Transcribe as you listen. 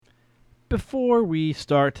Before we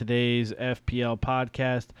start today's FPL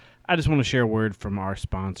podcast, I just want to share a word from our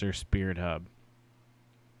sponsor, Spirit Hub.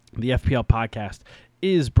 The FPL podcast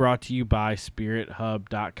is brought to you by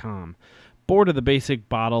SpiritHub.com. Bored of the basic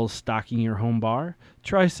bottles stocking your home bar?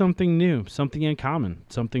 Try something new, something uncommon,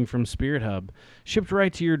 something from Spirit Hub, shipped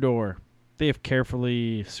right to your door. They have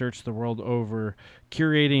carefully searched the world over,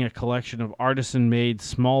 curating a collection of artisan-made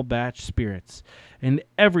small batch spirits and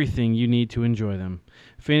everything you need to enjoy them.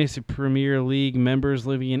 Fantasy Premier League members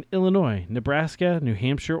living in Illinois, Nebraska, New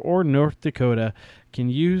Hampshire, or North Dakota can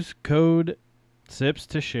use code SIPS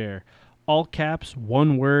to share. All caps,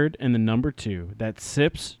 one word, and the number 2. That's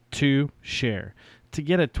SIPS to share. To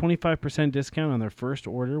get a 25% discount on their first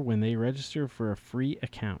order when they register for a free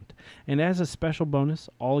account. And as a special bonus,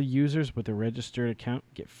 all users with a registered account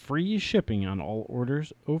get free shipping on all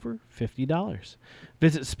orders over $50.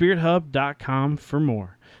 Visit SpiritHub.com for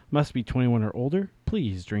more. Must be 21 or older.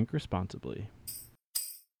 Please drink responsibly.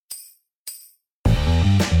 And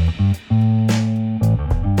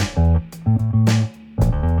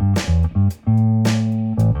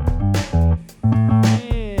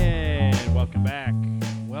welcome back.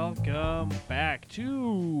 Welcome back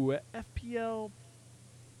to FPL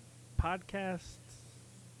Podcast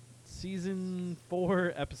Season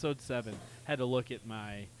 4, Episode 7. Had to look at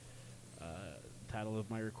my title of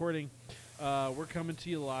my recording. We're coming to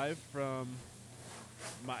you live from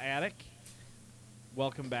my attic.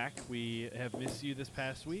 Welcome back. We have missed you this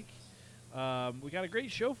past week. We got a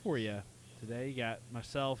great show for you today. You got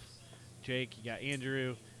myself, Jake, you got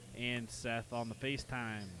Andrew, and Seth on the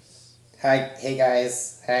FaceTimes. Hi. Hey,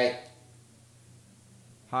 guys. Hi.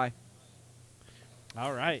 Hi.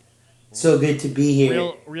 All right. So good to be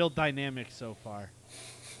here. Real dynamic so far.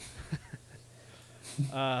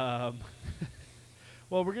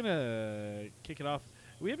 Well, we're going to kick it off.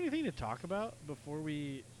 Do we have anything to talk about before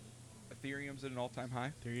we... Ethereum's at an all-time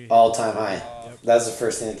high. All-time high. Yep. That's the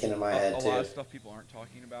first thing that came to my head, A too. lot of stuff people aren't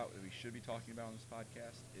talking about that we should be talking about on this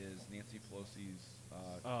podcast is Nancy Pelosi's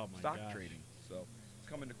stock gosh. trading. So it's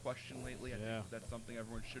come into question lately. I think that's something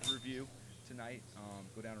everyone should review tonight.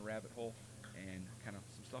 Go down a rabbit hole and kind of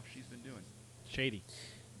some stuff she's been doing. Shady.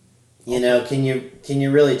 You know, can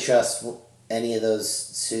you really trust any of those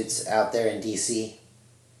suits out there in D.C.?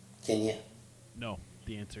 Can you? No.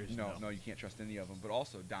 The answer is no. No, you can't trust any of them. But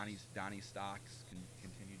also, Donnie's stocks can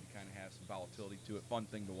continue to kind of have some volatility to it. Fun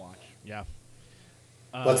thing to watch. Yeah.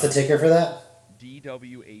 What's the ticker for that?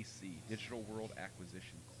 DWAC, Digital World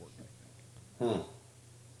Acquisition Corp, I think.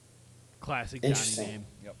 Classic Johnny Interesting. name.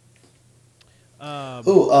 Yep.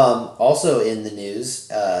 Also in the news,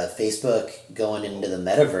 Facebook going into the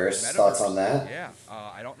metaverse. Thoughts on that? Yeah.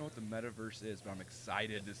 I don't know what the metaverse is, but I'm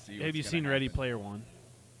excited to see what's Have you gonna seen Ready happen. Player One?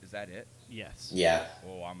 Is that it? Yes. Yeah.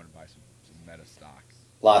 Oh, I'm going to buy some meta stock.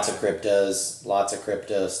 Lots of cryptos. Lots of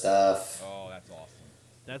crypto stuff. Oh, that's awesome.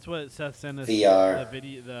 That's what Seth sent us VR.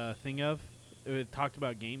 the thing of. It talked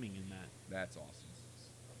about gaming in that. That's awesome.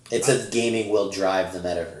 It says gaming will drive the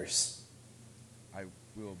metaverse. I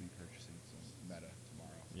will be purchasing some meta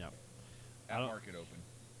tomorrow. Yep. At market open.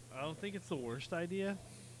 I don't think it's the worst idea,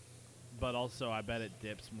 but also I bet it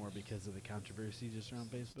dips more because of the controversy just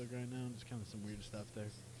around Facebook right now. Just kind of some weird stuff there.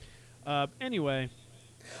 Anyway.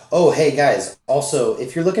 Oh, hey, guys. Also,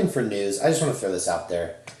 if you're looking for news, I just want to throw this out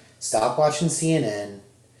there. Stop watching CNN,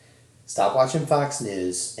 stop watching Fox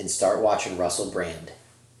News, and start watching Russell Brand.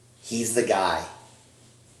 He's the guy.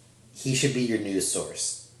 He should be your news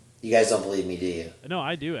source. You guys don't believe me, do you? No,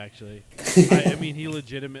 I do, actually. I mean, he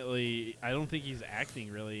legitimately... I don't think he's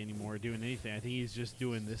acting really anymore, doing anything. I think he's just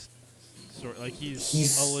doing this sort... Like,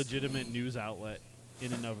 he's a legitimate news outlet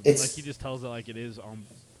in and of... Like, he just tells it like it is.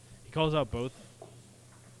 He calls out both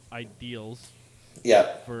ideals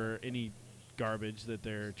for any garbage that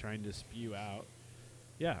they're trying to spew out.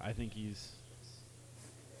 Yeah, I think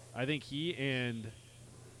he and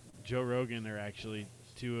Joe Rogan are actually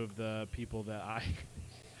two of the people that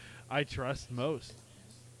I trust most.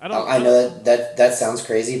 I know that sounds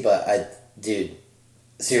crazy, but dude,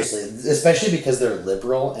 seriously, especially because they're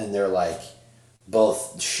liberal and they're like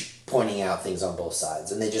both pointing out things on both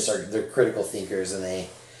sides, and they're critical thinkers, and they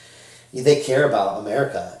care about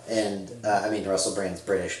America. And I mean, Russell Brand's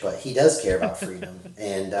British, but he does care about freedom.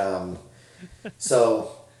 And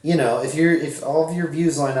so, you know, if all of your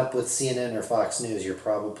views line up with CNN or Fox News, you're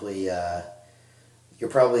probably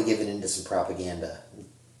giving into some propaganda.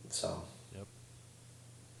 So. Yep.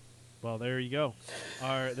 Well, there you go.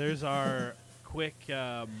 There's our quick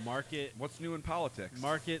market. What's new in politics?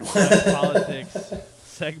 Market politics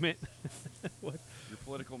segment. Your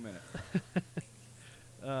political minute.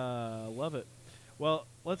 Love it. Well,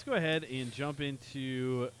 let's go ahead and jump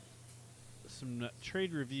into some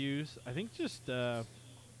trade reviews. I think just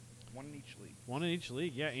One in each league. one in each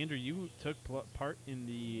league. Yeah, Andrew, you took part in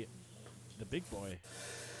the big boy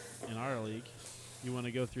in our league. You want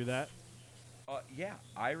to go through that? Yeah,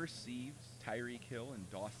 I received Tyreek Hill and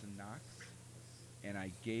Dawson Knox, and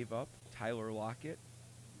I gave up Tyler Lockett,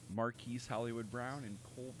 Marquise Hollywood Brown, and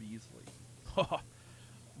Cole Beasley.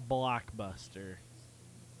 Blockbuster.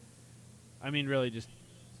 I mean, really, just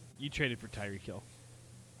you traded for Tyreek Hill.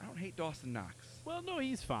 I don't hate Dawson Knox. Well, no,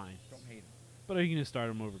 he's fine. Don't hate him. But are you going to start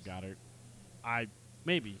him over Goddard?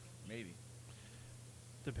 Maybe. Maybe.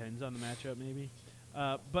 Depends on the matchup, maybe.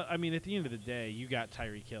 But, I mean, at the end of the day, you got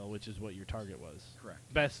Tyreek Hill, which is what your target was. Correct.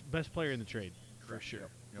 Best player in the trade, Correct. for sure,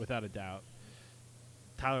 Yep. without a doubt.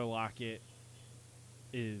 Tyler Lockett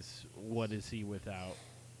is, what is he without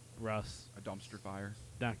Russ? A dumpster fire.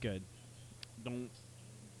 Not good.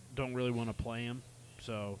 Don't really want to play him.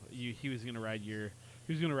 So he was going to ride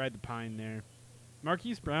the pine there.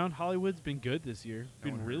 Marquise Brown, Hollywood's been good this year. No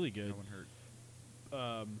Been one really hurt. good. No one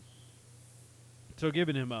hurt. So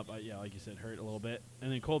giving him up, yeah, like you said, hurt a little bit.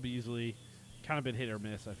 And then Cole Beasley, kind of been hit or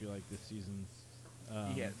miss, I feel like, this season.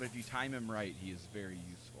 Yeah, but if you time him right, he is very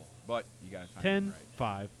useful. But you got to time 10, him right.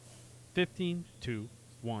 5, 15, 2,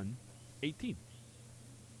 1, 18.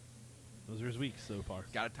 Those are his weeks so far.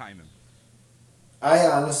 Got to time him. I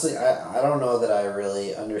honestly, I don't know that I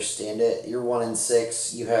really understand it. You're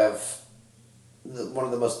 1-6. You have one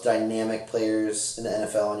of the most dynamic players in the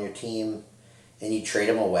NFL on your team, and you trade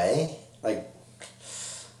him away. Like,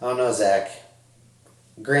 I don't know, Zach.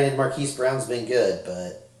 Granted, Marquise Brown's been good,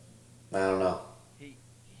 but I don't know.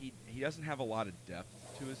 He doesn't have a lot of depth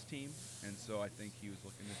to his team, and so I think he was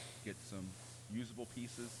looking to get some usable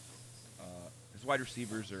pieces. His wide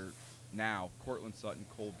receivers are now Cortland Sutton,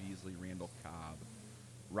 Cole Beasley, Randall Cobb,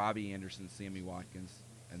 Robbie Anderson, Sammy Watkins,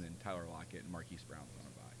 and then Tyler Lockett and Marquise Brown's on a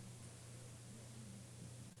bye.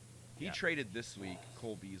 He traded this week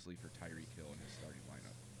Cole Beasley for Tyreek Hill in his starting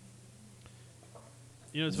lineup.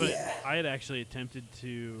 You know, it's funny. Yeah. I had actually attempted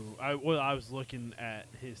to. I was looking at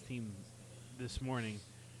his team this morning.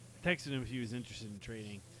 Texted him if he was interested in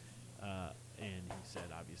trading, and he said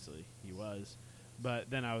obviously he was.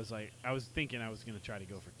 But then I was thinking I was going to try to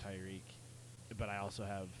go for Tyreek, but I also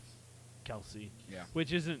have Kelsey,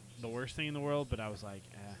 which isn't the worst thing in the world. But I was like,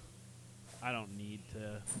 I don't need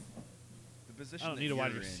to. The position I don't that need a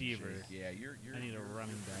wide you're in, receiver. Jake, you're I need a you're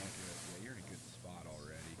running pretty back. good. Yeah, you're in a good spot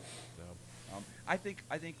already. So, I think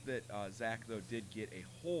that Zach though did get a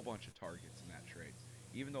whole bunch of targets in that trade.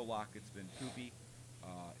 Even though Lockett's been poopy,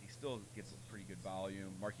 he still gets a pretty good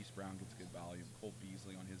volume. Marquise Brown gets good volume. Cole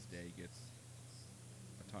Beasley on his day gets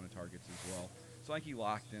a ton of targets as well. So I think he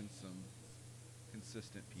locked in some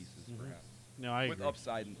consistent pieces, perhaps. No, I with agree.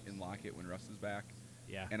 upside in Lockett when Russ is back.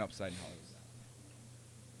 Yeah. And upside in Hollywood.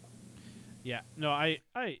 Yeah. No, I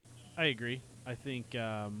agree. I think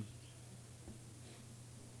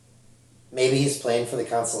Maybe he's playing for the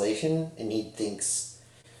consolation, and he thinks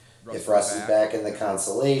if Russ is back in the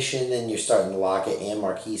consolation, then you're starting to Lockett and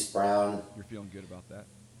Marquise Brown. You're feeling good about that?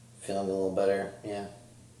 Feeling a little better, yeah.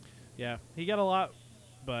 Yeah, he got a lot,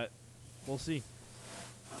 but we'll see.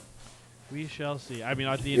 We shall see. I mean,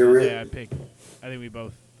 at the end of the day, I think we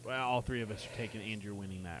both, all three of us are taking Andrew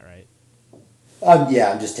winning that, right?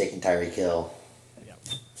 Yeah, I'm just taking Tyreek Hill.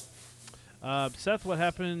 Yeah. Seth, what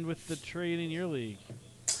happened with the trade in your league?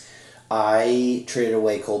 I traded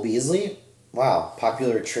away Cole Beasley. Wow,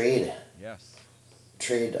 popular trade. Yes.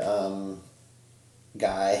 Trade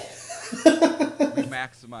guy. We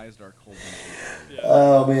maximized our Cole Beasley. Yeah.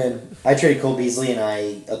 Oh man, I traded Cole Beasley and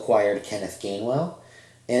I acquired Kenneth Gainwell,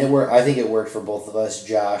 and it worked. I think it worked for both of us.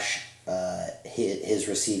 Josh, his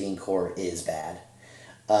receiving core is bad,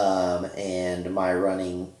 and my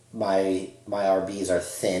RBs are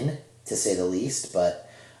thin to say the least. But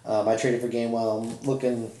I traded for Gainwell. I'm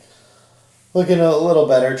looking a little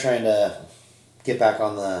better, trying to get back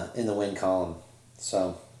in the win column.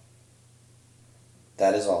 So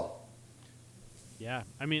that is all. Yeah,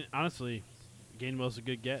 I mean, honestly, Gainwell's a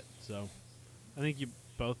good get, so I think you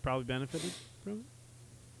both probably benefited from it.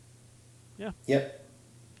 Yeah. Yep.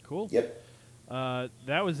 Cool. Yep.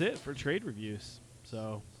 That was it for trade reviews.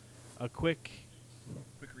 So, a quick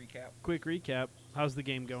recap. How's the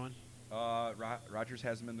game going? Rodgers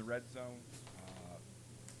has them in the red zone.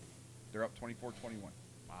 They're up 24-21.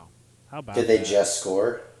 Wow. How about Did they that? just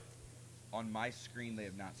score? On my screen, they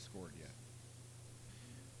have not scored yet.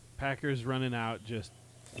 Packers running out just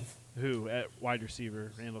who at wide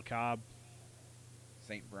receiver? Randall Cobb.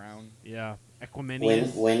 St. Brown. Yeah.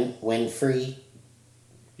 Equiminius. Winfrey.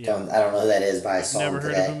 Yeah. I don't know who that is, but I saw Never him heard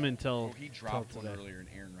today. of him until He dropped one today. earlier, and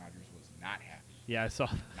Aaron Rodgers was not happy. Yeah, I saw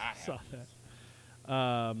Not saw happy. that.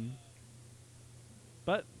 But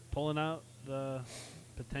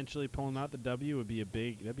potentially pulling out the W would be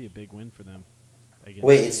that'd be a big win for them against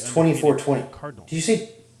Wait, the it's undefeated 24-20. Cardinals. Did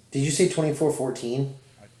you say 24-14?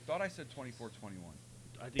 I thought I said 24-21.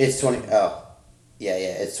 I think It's 20. 24. Oh, yeah,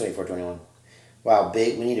 it's 24-21. Wow,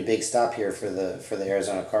 big. We need a big stop here for the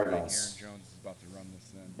Arizona I think Aaron Cardinals. Jones is about to run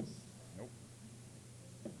this in. Nope.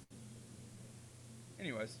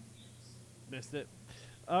 Anyways, Missed it.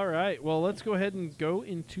 All right. Well, let's go ahead and go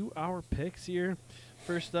into our picks here.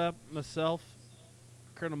 First up, myself,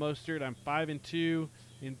 Colonel Mostert. I'm 5-2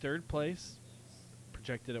 in third place,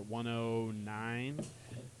 projected at 109.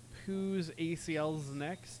 Whose ACL's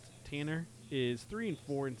next? Tanner is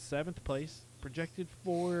 3-4 in seventh place, projected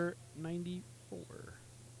for 94.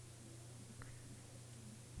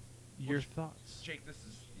 Your thoughts? Jake, this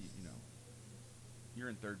is you're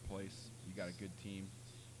in third place. You got a good team,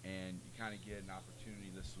 and you kind of get an opportunity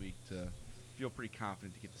this week to feel pretty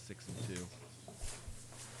confident to get to 6-2.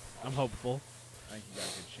 I'm hopeful. I think you got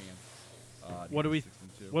a good chance. What do we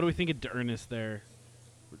 6-2. What do we think of D'Ernest there?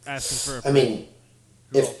 Asking for I mean,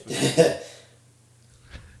 Who else would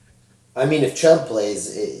if if Chubb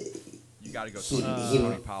plays, you got to go he-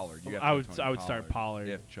 Tony Pollard. You have to I go would Tony I would start Pollard.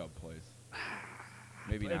 if Chubb plays.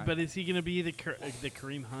 Maybe not. But is he going to be the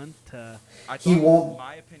Kareem Hunt? I he thought won't-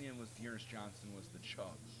 My opinion was Dearness Johnson was the Chubb.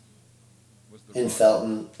 Was the and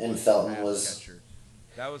runner, Felton pass was. catcher.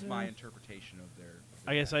 That was my interpretation of their.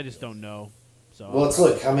 I guess I just don't know. So Well, let's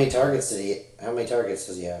look. How many targets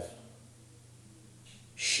does he have?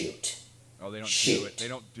 Shoot. Oh, they don't do Shoot. it. They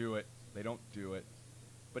don't do it. They don't do it.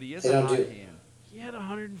 But he is They a don't hot do it. hand. he had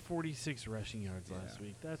 146 rushing yards last Yeah.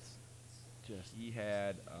 week. That's just He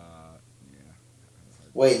had,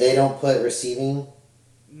 Wait, they don't put receiving.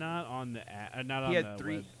 not on the not on He the had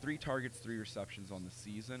web. three targets, 3 receptions on the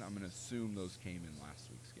season. I'm going to assume those came in last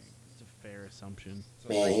week's game. It's a fair assumption. So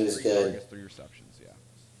Man, he was three good. Targets, 3 receptions, yeah.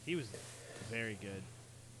 He was very good.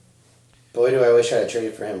 Boy, do I wish I had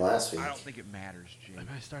traded for him last week. I don't think it matters, Jake. Am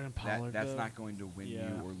I starting Pollard? That's though? not going to win Yeah.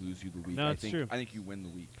 you or lose you the week. No, I it's think true. I think you win the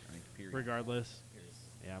week. I think period. Regardless. Period.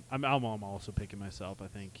 Yeah, I'm also picking myself. I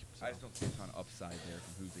think. So. I just don't see a ton of upside there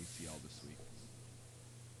from who's ACL this week.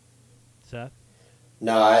 Seth.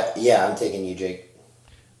 No, I'm taking you, Jake.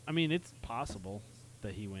 I mean, it's possible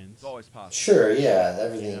that he wins. It's always possible. Sure, yeah,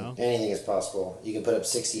 anything is possible. You can put up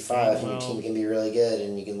 65, and your Well- team can be really good,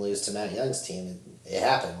 and you can lose to Matt Young's team. It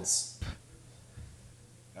happens.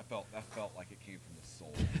 That felt like it came from the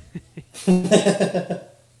soul.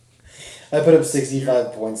 I put up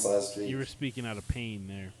 65 points last week. You were speaking out of pain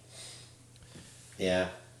there. Yeah.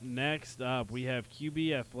 Next up, we have QB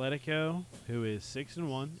Atletico, who is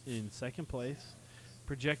 6-1 in second place,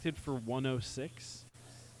 projected for 106.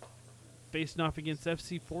 Facing off against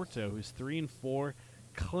FC Porto, who's 3-4,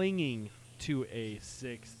 clinging to a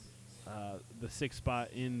the sixth spot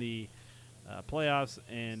in the playoffs,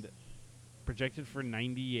 and projected for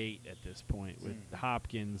 98 at this point, with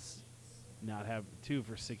Hopkins not have 2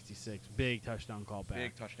 for 66. Big touchdown call back.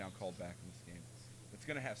 Big touchdown called back in this game. It's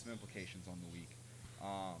going to have some implications on the week,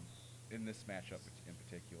 in this matchup in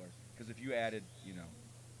particular. Because if you added,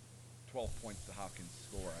 12 points to Hopkins'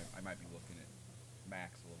 score, I might be looking at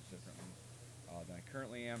Max a little differently than I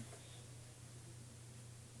currently am.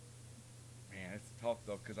 Man, it's tough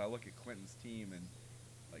though because I look at Quentin's team and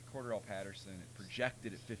like Cordell Patterson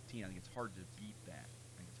projected at 15. I think it's hard to beat that.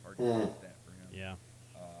 I think it's hard to beat that for him. Yeah.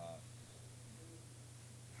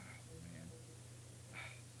 Man.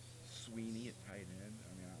 Sweeney at tight end.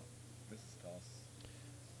 I mean, this is tough.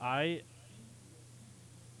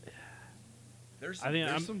 There's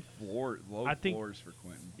some low floors for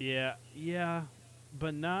Quentin. Yeah,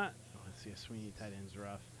 but not. Let's see, a Sweeney tight end's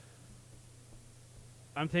rough.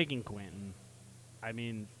 I'm taking Quentin. I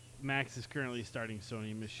mean, Max is currently starting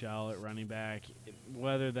Sony Michel at running back.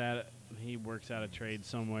 Whether that he works out a trade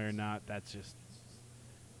somewhere or not, that's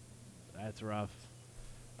rough.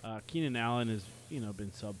 Keenan Allen has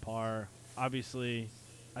been subpar. Obviously,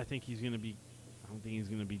 I think he's going to be. I don't think he's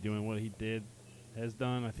going to be doing what he has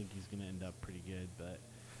done. I think he's going to end up pretty good, but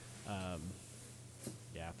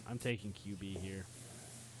yeah, I'm taking QB here.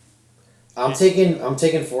 I'm taking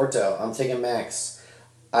Forto. I'm taking Max.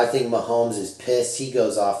 I think Mahomes is pissed. He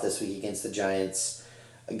goes off this week against the Giants.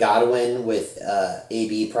 Godwin with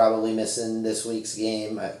AB probably missing this week's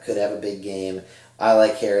game could have a big game. I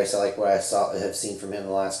like Harris. I like what I have seen from him in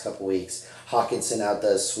the last couple weeks. Hawkinson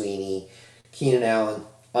outdoes Sweeney. Keenan Allen.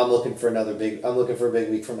 I'm looking for a big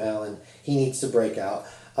week from Allen. He needs to break out.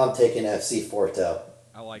 I'm taking FC Forto.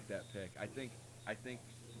 I like that pick. I think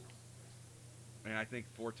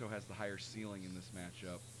Forto has the higher ceiling in this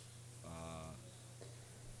matchup.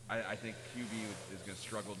 I think QB is going to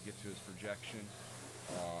struggle to get to his projection.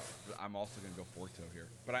 I'm also going to go Forto here.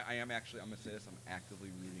 But I am actually, I'm going to say this, I'm actively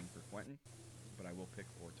rooting for Quentin, but I will pick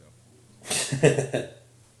Forto.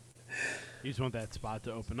 You just want that spot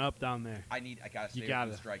to open up down there. I got to stay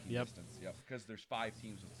within striking distance. Yep, because there's 5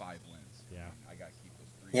 teams with 5 wins. Yeah. I got to keep those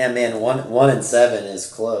 3. Yeah, man, 1-7 is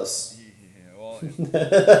close. Yeah, well,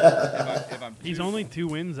 if I'm He's only 2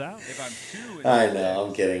 wins out. If I'm 2 I know,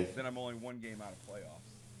 I'm kidding. Then I'm only 1 game out of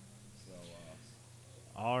playoffs. So,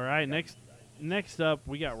 all right, next up,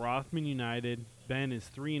 we got Rothman United. Ben is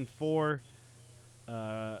 3-4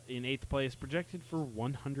 in 8th place, projected for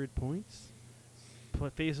 100 points.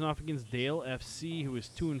 Facing off against Dale FC, who is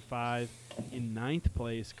 2-5 in 9th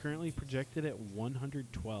place, currently projected at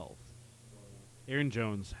 112. Aaron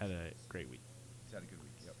Jones had a great week. he's had a good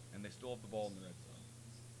week, yep. And they still have the ball in the red zone.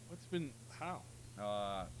 What's been how?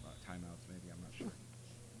 Timeouts, maybe, I'm not sure.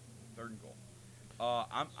 3rd and goal.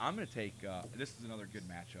 I'm going to take, this is another good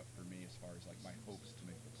matchup for me as far as like my hopes to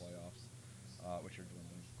make the playoffs, which are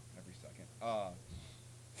dwindling every second.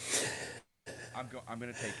 I'm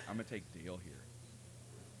going to take Dale here.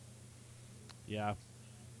 Yeah.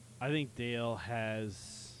 I think Dale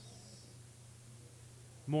has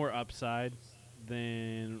more upside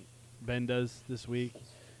than Ben does this week.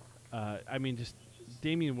 I mean, just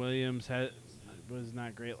Damian Williams was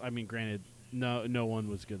not great. I mean, granted, no one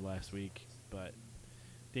was good last week, but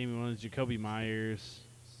Damian Williams, Jacoby Myers,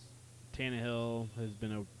 Tannehill has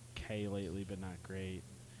been okay lately, but not great.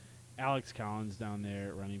 Alex Collins down there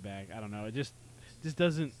at running back. I don't know. It just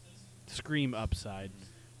doesn't scream upside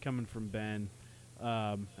coming from Ben.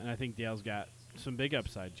 And I think Dale's got some big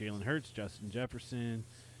upside. Jalen Hurts, Justin Jefferson,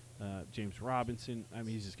 James Robinson. I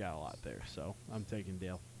mean, he's just got a lot there. So I'm taking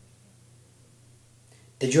Dale.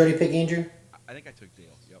 Did you already pick Andrew? I think I took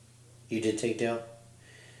Dale, yep. You did take Dale?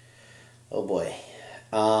 Oh, boy.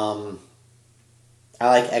 I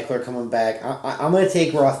like Eckler coming back. I'm going to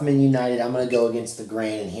take Rothman United. I'm going to go against the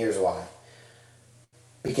grain, and here's why.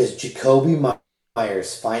 Because Jacoby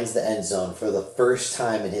Myers finds the end zone for the first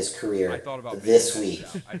time in his career this week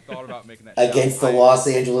I thought about making that against the Los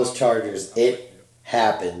Angeles Chargers. It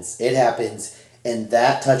happens. It happens. And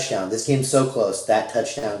that touchdown, this game's so close, that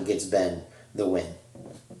touchdown gets Ben the win.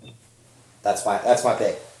 That's my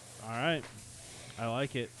pick. All right. I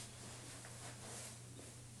like it.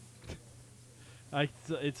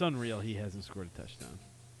 It's unreal he hasn't scored a touchdown.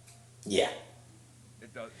 Yeah.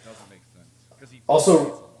 It doesn't make sense. Because he Also, plays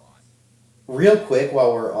a lot. Real quick,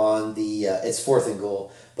 while we're on the, it's 4th and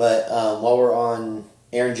goal, but while we're on,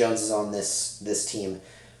 Aaron Jones is on this team.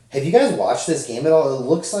 Have you guys watched this game at all? It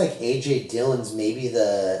looks like A.J. Dillon's maybe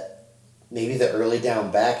the early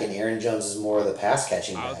down back, and Aaron Jones is more of the pass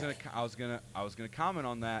catching back. I was gonna comment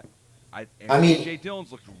on that. I mean, A.J.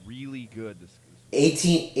 Dillon's looked really good this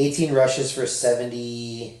 18 rushes for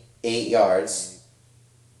 78 yards.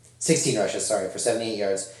 16 rushes, for 78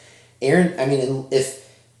 yards. If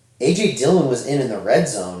A.J. Dillon was in the red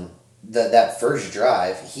zone, that first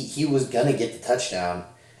drive, he was going to get the touchdown,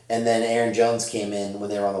 and then Aaron Jones came in when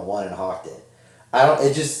they were on the 1 and hawked it.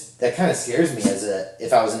 That kind of scares me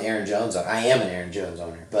if I was an Aaron Jones owner. I am an Aaron Jones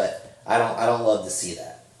owner, but I don't love to see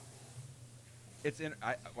that.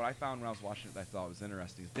 What I found when I was watching it that I thought was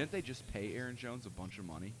interesting is, didn't they just pay Aaron Jones a bunch of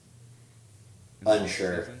money?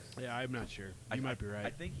 Unsure. Yeah, I'm not sure. You might be right. I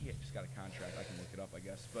think he just got a contract. I can look it up, I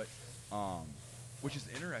guess. But, which is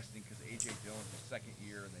interesting because A.J. Dillon's his 2nd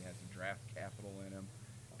year, and they had some draft capital in him,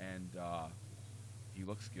 and he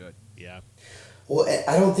looks good. Yeah. Well,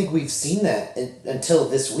 I don't think we've seen that until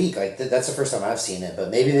this week. Like that's the first time I've seen it. But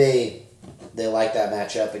maybe they like that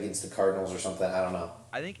matchup against the Cardinals or something. I don't know.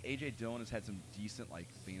 I think A.J. Dillon has had some decent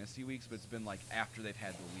fantasy weeks, but it's been after they've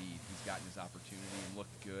had the lead, he's gotten his opportunity and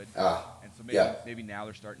looked good. And so maybe now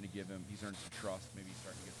they're starting to give him. He's earned some trust. Maybe he's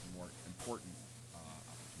starting to get some more important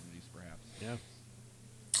opportunities, perhaps. Yeah.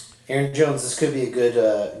 Aaron Jones, this could be a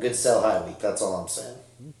good sell high week. That's all I'm saying.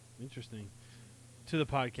 Interesting. To the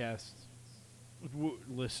podcast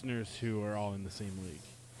listeners who are all in the same league.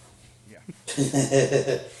 Yeah.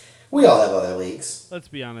 We all have other leagues. Let's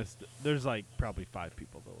be honest. There's probably 5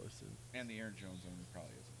 people that listen. And the Aaron Jones owner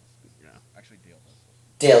probably isn't. Yeah. Actually, Dale does.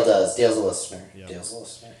 Dale does. Dale's a listener. Yep. Dale's a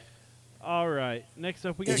listener. All right. Next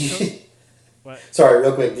up, we got. What? Sorry,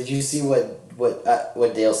 real quick. Did you see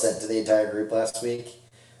what Dale sent to the entire group last week?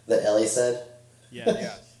 That Ellie said. Yeah.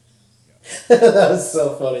 Yeah. That was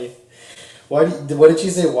so funny. What did she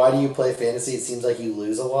say? Why do you play fantasy? It seems like you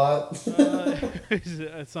lose a lot.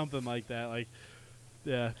 Something like that.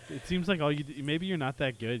 Yeah, it seems like all you do, maybe you're not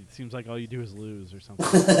that good. It seems like all you do is lose or something.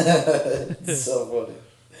 It's so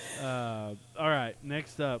funny. All right,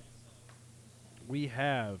 next up, we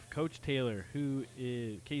have Coach Taylor, who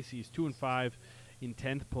is Casey's 2-5 in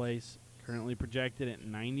 10th place, currently projected at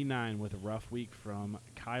 99 with a rough week from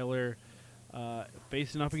Kyler,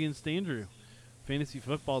 facing up against Andrew. Fantasy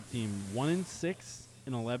football team 1-6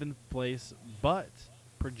 in 11th place, but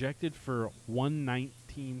projected for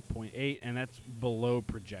 119.8, and that's below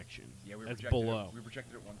projection. Yeah, that's below. We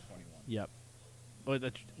projected at 121. Yep.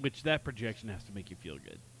 Which that projection has to make you feel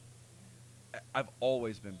good. I've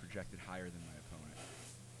always been projected higher than my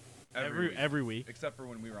opponent. Every week. Except for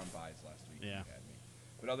when we were on buys last week. Yeah. You had me.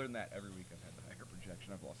 But other than that, every week I've had the higher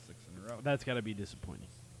projection. I've lost 6 in a row. That's got to be disappointing.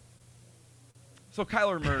 So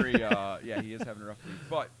Kyler Murray, yeah, he is having a rough week.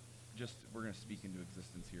 But we're going to speak into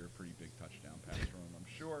existence here. A pretty big touchdown pass from him, I'm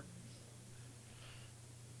sure.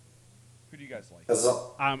 Who do you guys like?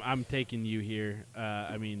 I'm taking you here.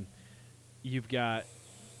 I mean, you've got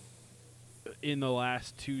in the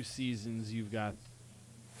last 2 seasons, you've got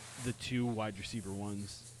the 2 wide receiver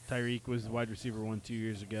ones. Tyreek was the wide receiver 1 2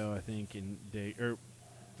 years ago, I think, and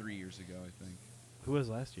 3 years ago, I think. Who was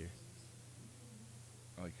last year?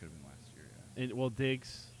 Oh, he could have been last year. Yeah. And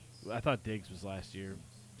Diggs. I thought Diggs was last year.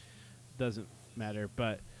 Doesn't matter,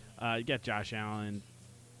 but you got Josh Allen,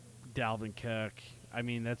 Dalvin Cook. I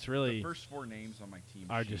mean, that's really the first 4 names on my team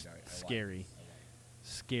are sheet, just I scary. like.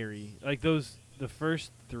 Scary. Like those, the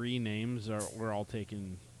first 3 names were all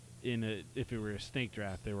taken in a. If it were a snake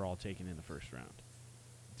draft, they were all taken in the first round.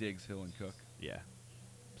 Diggs, Hill, and Cook. Yeah.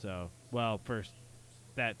 So, first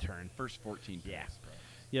that turn. First 14 picks.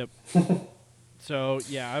 Yeah. Bro. Yep. So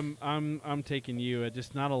yeah, I'm taking you.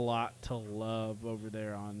 Just not a lot to love over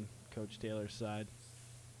there on Coach Taylor's side.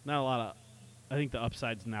 Not a lot of. I think the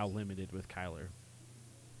upside's now limited with Kyler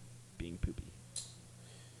being poopy.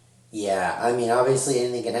 Yeah, I mean, obviously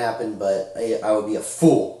anything can happen, but I would be a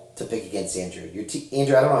fool to pick against Andrew.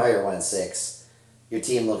 Andrew, I don't know how you're 1-6. Your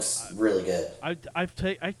team looks really good. I've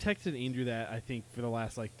texted Andrew that, I think, for the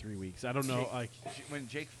last 3 weeks. I don't know. When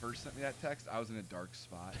Jake first sent me that text, I was in a dark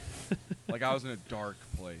spot. I was in a dark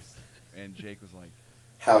place, and Jake was like,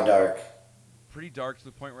 "How dark?" Pretty dark to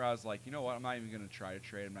the point where I was like, you know what? I'm not even gonna try to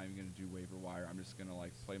trade. I'm not even gonna do waiver wire. I'm just gonna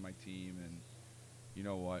play my team, and you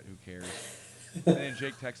know what? Who cares? And then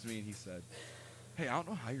Jake texted me and he said, "Hey, I don't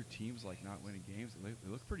know how your team's not winning games. They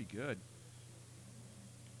look pretty good.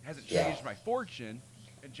 Hasn't changed my fortune."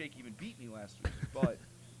 And Jake even beat me last week, but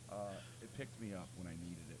it picked me up when I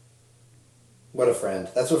needed it. What a friend!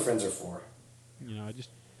 That's what friends are for.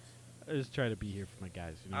 I just try to be here for my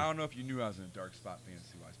guys. I don't know if you knew I was in a dark spot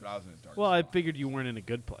fantasy wise, but I was in a dark spot. Well, I figured you weren't in a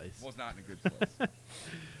good place. I was not in a good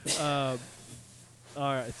place.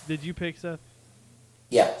 All right. Did you pick Seth?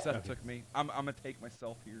 Yeah. Seth took me. I'm gonna take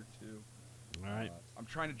myself here too. All right. I'm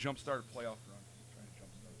trying to jumpstart a playoff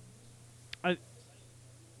run.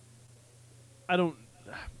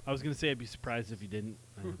 I was gonna say I'd be surprised if you didn't.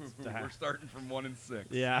 We're starting from 1-6.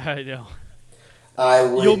 Yeah, I know. I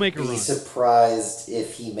would You'll make a be run. surprised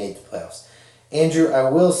if he made the playoffs. Andrew, I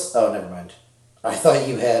will. Oh, never mind. I thought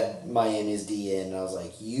you had Miami's D in, and I was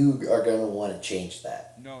like, you are going to want to change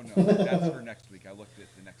that. No, that's for next week. I looked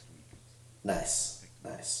at the next week. Nice.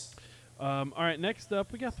 All right, next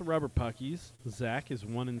up, we got the Rubber Puckies. Zach is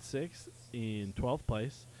 1-6 in 12th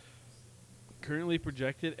place. Currently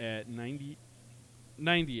projected at 98.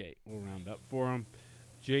 We'll round up for him.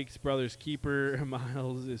 Jake's brother's keeper,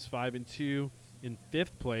 Miles, is 5-2 in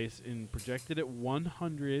 5th place and projected at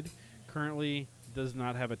 100. Currently does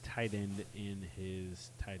not have a tight end in his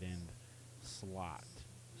tight end slot.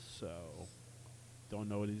 So, don't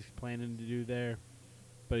know what he's planning to do there,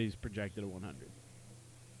 but he's projected at 100.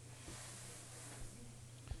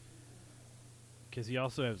 Because he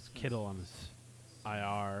also has Kittle on his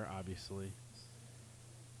IR, obviously.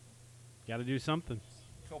 Got to do something.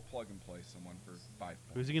 He'll plug and play someone for 5 points.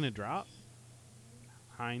 Who's he going to drop?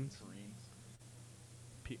 Hines? Kareem.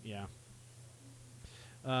 Yeah.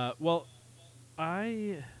 Well,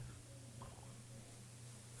 I'm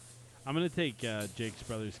going to take Jake's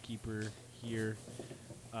brother's keeper here.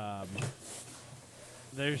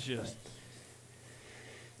 There's just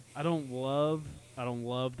I don't love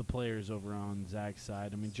the players over on Zach's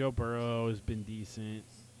side. I mean, Joe Burrow has been decent.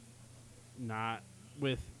 Not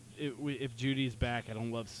with if Judy's back, I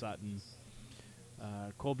don't love Sutton.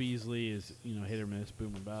 Cole Beasley is hit or miss,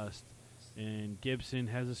 boom or bust, and Gibson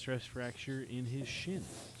has a stress fracture in his shin.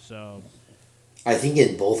 So I think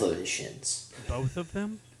in both of his shins. Both of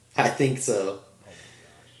them? I think so. Oh my gosh.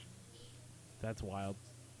 That's wild.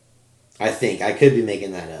 I think I could be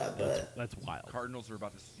making that up, but That's wild. Cardinals are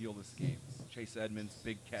about to steal this game. Chase Edmonds,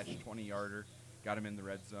 big catch, 20-yarder, got him in the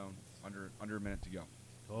red zone. Under a minute to go.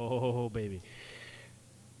 Oh baby.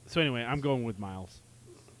 So anyway, I'm going with Miles.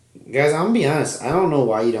 Guys, I'm gonna be honest. I don't know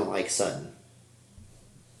why you don't like Sutton.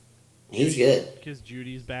 He's good. Because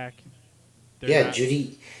Judy's back. They're Yeah, not,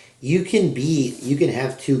 Judy. You can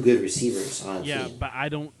have two good receivers on a yeah, team. but I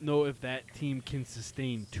don't know if that team can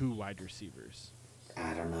sustain 2 wide receivers.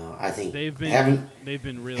 I don't know. I think They've having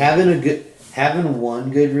been really having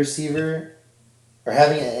one good receiver or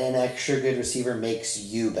having an extra good receiver makes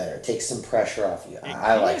you better. It takes some pressure off you.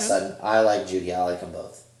 I like can. Sutton. I like Judy. I like them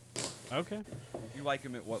both. Okay. You like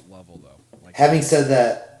him at what level though? Like Having said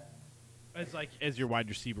that, It's like as your wide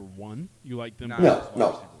receiver 1, you like them. not No, as wide no.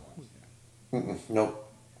 receiver ones, yeah. nope.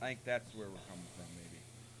 I think that's where we're coming from,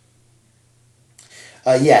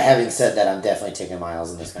 maybe. Yeah, having said that, I'm definitely taking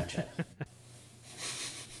Miles in this matchup.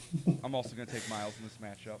 I'm also going to take Miles in this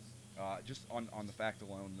matchup, just on the fact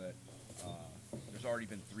alone that there's already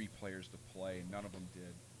been 3 players to play, and none of them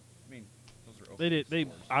did. I mean, those are okay They did. They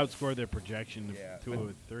scores. outscored their projection of Yeah, 2 but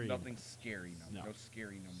over 3. nothing scary. No. No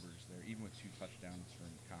scary numbers there. Even with 2 touchdowns from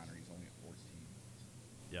Connor, he's only at 14.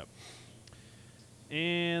 Yep.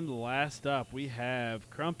 And last up, we have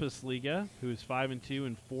Krampus Liga, who is 5-2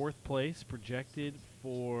 in 4th place, projected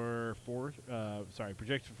for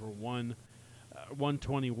projected for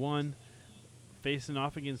 121, facing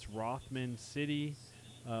off against Rothman City.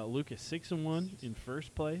 Lucas 6-1 in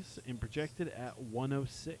 1st place and projected at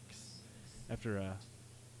 106 after a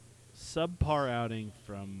subpar outing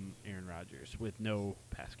from Aaron Rodgers with no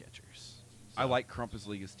pass catchers. I like Crumpus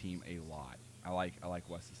Liga's team a lot. I like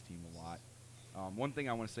Wes's team a lot. One thing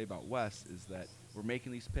I want to say about Wes is that we're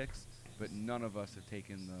making these picks, but none of us have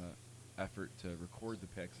taken the effort to record the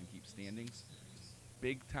picks and keep standings.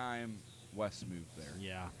 Big time Wes move there.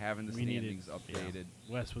 Yeah, Having the we standings needed- updated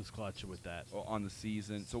Wes was clutch with that. on the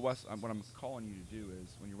season. So Wes, what I'm calling you to do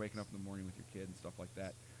is when you're waking up in the morning with your kid and stuff like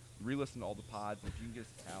that, re-listen to all the pods. And if you can get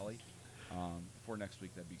us a tally before next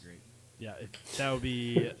week, that'd be great. Yeah, that would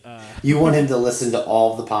be. You want him to listen to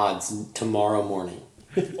all of the pods tomorrow morning.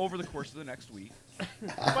 Over the course of the next week,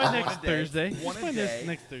 by next a day. Thursday. One a By day.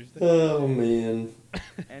 next Thursday. Oh man.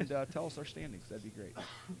 and tell us our standings. That'd be great.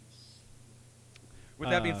 With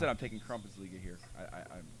that being said, I'm taking Crumpets Liga here.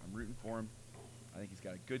 I'm rooting for him. I think he's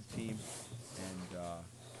got a good team, and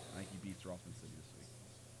I think he beats Rothman City this week.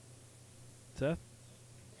 Seth?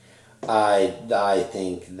 I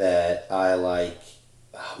think that I like.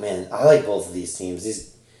 Oh man, I like both of these teams.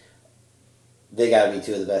 They got to be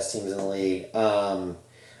 2 of the best teams in the league.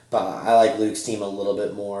 But I like Luke's team a little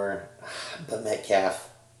bit more. But Metcalf,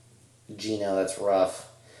 Gino, that's rough.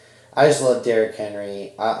 I just love Derrick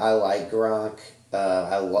Henry. I like Gronk.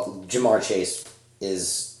 Jamar Chase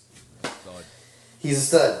is. Solid. He's a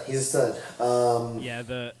stud. He's a stud.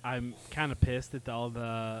 Yeah, I'm kind of pissed at all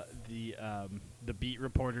the beat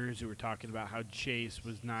reporters who were talking about how Chase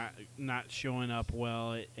was not showing up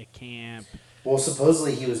well at camp. Well,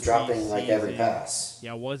 supposedly he was dropping like every Preseason. pass.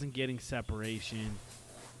 Yeah, wasn't getting separation.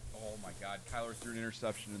 Oh my God, Kyler threw an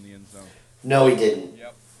interception in the end zone. No, he didn't.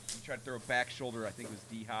 Yep. He tried to throw a back shoulder. I think it was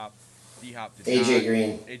D Hop. D Hop did AJ not.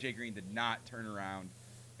 Green. AJ Green did not turn around,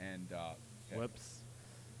 and yeah. Whoops.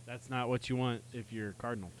 That's not what you want if you're a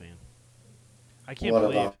Cardinal fan. I can't What a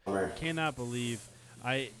believe, bummer. cannot believe,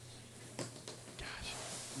 my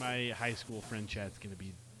high school friend chat's going to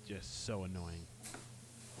be just so annoying.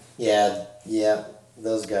 Yeah,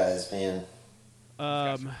 those guys, man.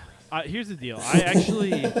 Here's the deal. I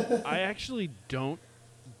actually don't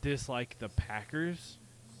dislike the Packers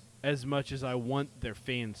as much as I want their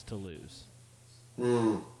fans to lose.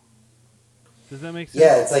 Does that make sense?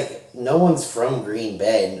 Yeah, it's like no one's from Green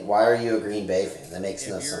Bay. Why are you a Green Bay fan? That makes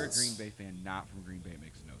no If you're sense. a Green Bay fan, not from Green Bay, it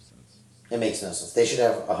makes no sense. It makes no sense. They should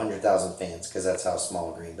have 100,000 fans because that's how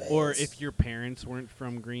small Green Bay Or is. if your parents weren't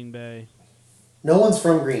from Green Bay. No one's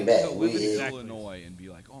from Green Bay. So live in Exactly. Illinois and be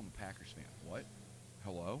like, oh, I'm a Packers fan. What?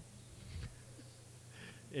 Hello?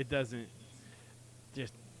 It doesn't.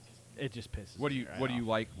 It just pisses. What do me you right what do off. you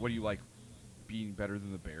like? What do you like? Being better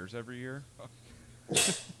than the Bears every year?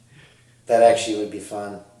 That actually would be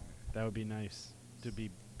fun That would be nice to be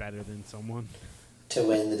better than someone. to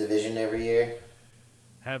win the division every year.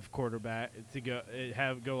 Have quarterback to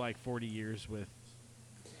go like 40 years with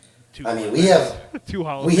two. I mean, we quarterbacks. have. two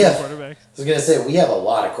Hall of we Fame have- quarterbacks. I was gonna say we have a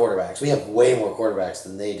lot of quarterbacks. We have way more quarterbacks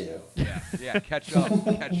than they do. Yeah, catch up,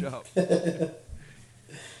 catch up.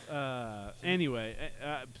 Anyway,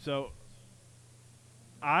 so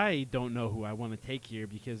I don't know who I want to take here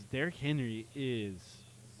because Derrick Henry is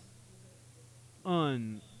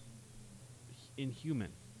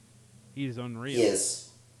inhuman. He is unreal. He is.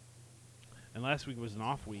 And last week was an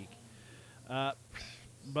off week.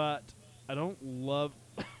 But I don't love.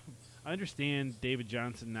 I understand David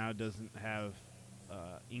Johnson now doesn't have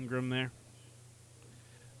Ingram there.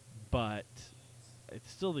 but it's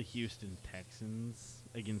still the Houston Texans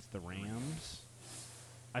against the Rams.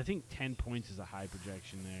 I think 10 points is a high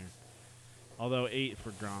projection there. Although 8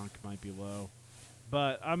 for Gronk might be low.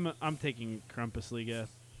 But I'm taking Crumpus Liga.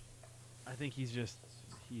 I think he's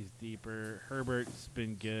deeper. Herbert's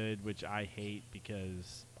been good, which I hate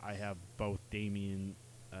because I have both Damian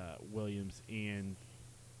Williams and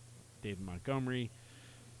David Montgomery.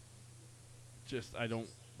 Just I don't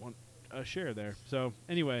want a share there. So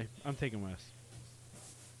anyway, I'm taking Wes.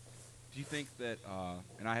 Do you think that,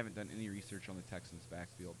 and I haven't done any research on the Texans'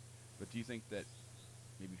 backfield, but do you think that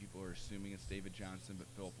maybe people are assuming it's David Johnson, but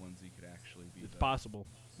Philip Lindsay could actually be? It's possible.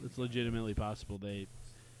 It's legitimately possible. They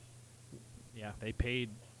paid.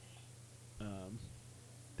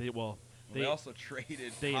 They also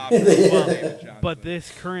traded David Johnson. But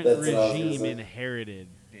this current That's what I was gonna regime say. inherited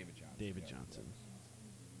David Johnson.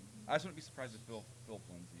 I just wouldn't be surprised if Philip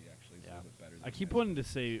Lindsay actually is a little bit better. I keep wanting to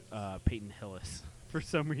say Peyton Hillis for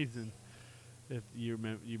some reason. If you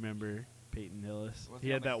remember Peyton Hillis, he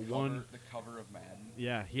had that one. The cover of Madden.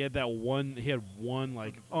 Yeah, he had that one. He had one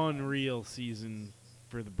like unreal season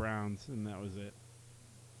for the Browns, and that was it.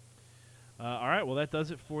 All right, well that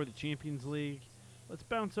does it for the Champions League. Let's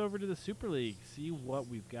bounce over to the Super League. See what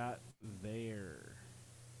we've got there.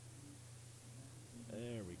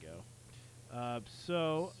 There we go.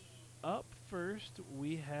 So up first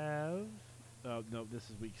we have. Oh no, this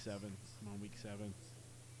is week 7. I'm on week 7.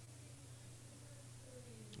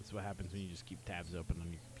 That's what happens when you just keep tabs open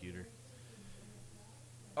on your computer.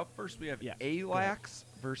 Up first, we have Yeah, ALAX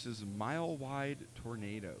versus Mile Wide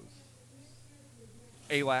Tornadoes.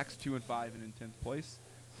 ALAX 2-5 and in 10th place.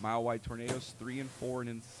 Mile Wide Tornadoes 3-4 and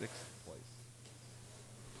in 6th place.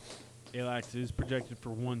 Alax is projected for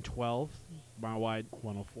 112. Mile Wide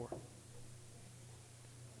 104.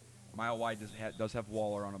 Mile Wide does have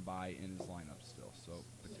Waller on a bye in his lineup still, so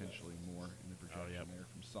potentially more in the projection there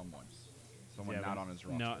from someone. Someone not on his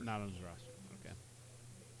roster. No, not on his roster. Okay.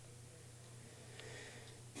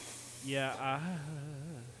 Yeah,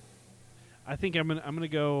 I think I'm gonna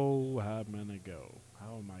go. How am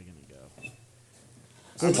I gonna go?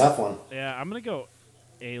 It's a tough one. Yeah, I'm gonna go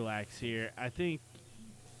Alax here. I think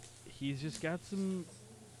he's just got some.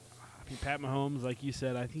 I mean, Pat Mahomes, like you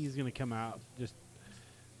said, I think he's gonna come out just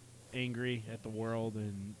angry at the world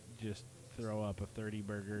and just throw up a 30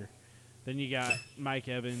 burger. Then you got Mike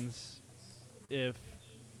Evans. If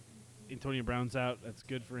Antonio Brown's out, that's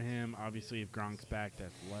good for him. Obviously, if Gronk's back,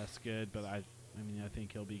 that's less good. But I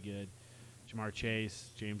think he'll be good. Jamar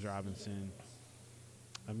Chase, James Robinson.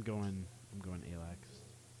 I'm going Alax.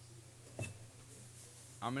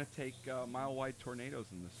 I'm going to take Mile Wide Tornadoes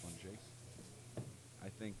in this one, Jake. I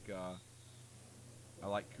think I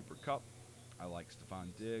like Cooper Kupp. I like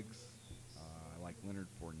Stephon Diggs. I like Leonard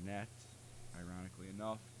Fournette, ironically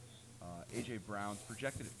enough. A.J. Brown's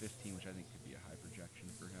projected at 15, which I think could be a high projection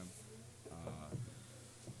for him.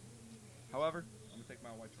 However, I'm going to take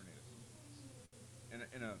Mile Wide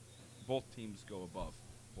Tornadoes. Both teams go above.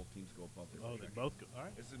 Both teams go above their projection. They both go. All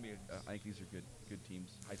right. This is gonna be. I think these are good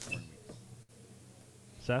teams. High scoring weeks.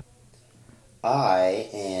 Seth? I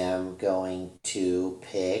am going to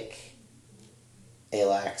pick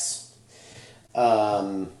Alax.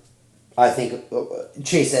 I think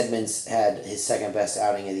Chase Edmonds had his second best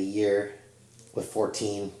outing of the year with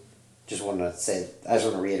 14. I just want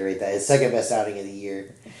to reiterate that his second best outing of the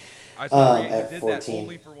year. I saw he did 14. that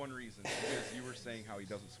only for one reason, because you were saying how he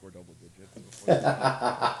doesn't score double digits before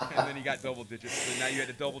and then he got double digits, so now you had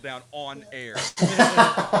to double down on air.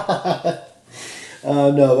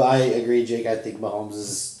 No, I agree, Jake. I think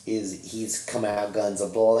Mahomes he's come out guns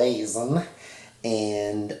a-blazing.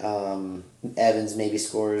 And Evans maybe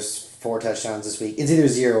scores 4 touchdowns this week. It's either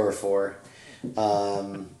 0 or 4.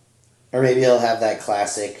 Or maybe he'll have that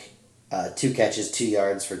classic 2 catches, 2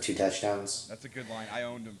 yards for 2 touchdowns. That's a good line. I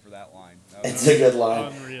owned him for that line. It's a good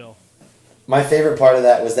line. Unreal. My favorite part of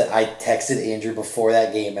that was that I texted Andrew before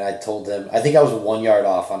that game and I told him, I think I was 1 yard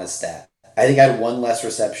off on his stat. I think I had 1 less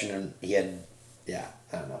reception and he had,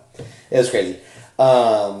 I don't know. It was crazy.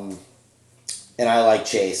 And I like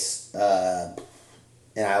Chase.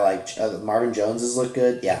 And I like Marvin Jones has looked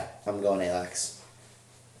good. Yeah, I'm going Alax.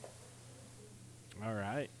 All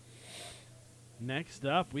right. Next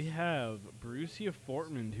up, we have Borussia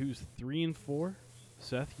Dortmund, who's 3-4.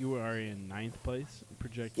 Seth, you are in 9th place,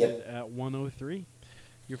 projected at 103.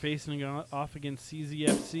 You're facing off against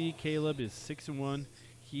CZFC. Caleb is 6-1.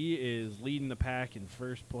 He is leading the pack in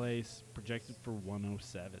first place, projected for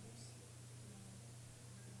 107.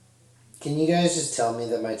 Can you guys just tell me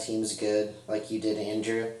that my team's good, like you did,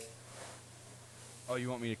 Andrew? Oh, you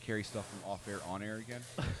want me to carry stuff from off air on air again?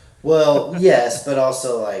 Well, yes, but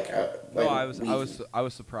also like, No, like I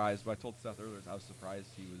was surprised. But I told Seth earlier I was surprised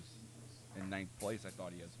he was in ninth place. I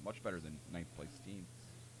thought he has much better than ninth place team.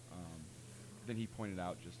 Um, then he pointed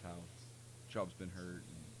out just how Chubb's been hurt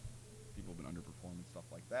and people have been underperforming, stuff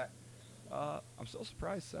like that. I'm still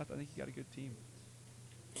surprised, Seth. I think he got a good team.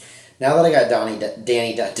 Now that I got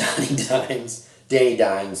Danny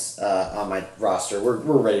Dimes on my roster, we're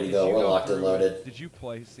ready to go. We're locked and loaded. Did you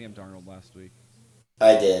play Sam Darnold last week?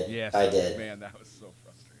 I did. Yes, I did. Man, that was so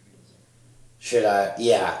frustrating. Should I?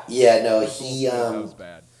 Yeah. No, he. That was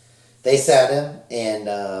bad. They sat him,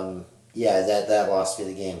 and yeah, that lost me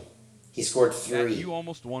the game. He scored 3. You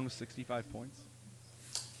almost won with 65 points.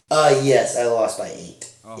 Yes, I lost by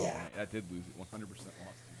 8. Oh, yeah. Man, I did lose it. 100% lost.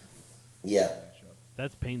 Yeah.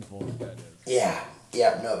 That's painful. That is. Yeah.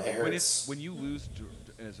 No, it hurts. When you lose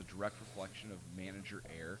as a direct reflection of manager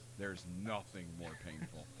error, there's nothing more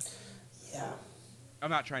painful. Yeah. I'm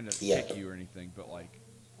not trying to kick you or anything, but like,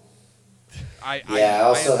 I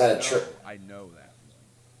also had I know that.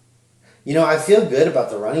 You know, I feel good about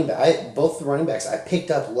the running back. Both the running backs I picked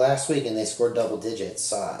up last week, and they scored double digits.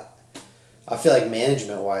 So I feel like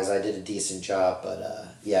management wise, I did a decent job. But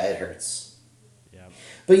yeah, it hurts. Yeah.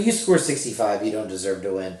 But you score 65, you don't deserve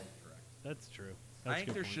to win. Correct. That's true. I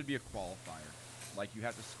think there should be a qualifier. Like you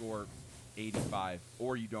have to score 85,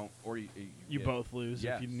 or you don't, or you both lose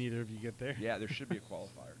yes. if neither of you get there. Yeah, there should be a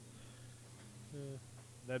qualifier.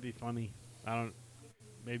 That'd be funny.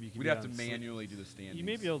 Maybe you could. We'd have to manually do the standings. You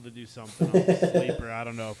may be able to do something on Sleeper. I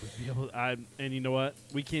don't know if we'd be able. And you know what?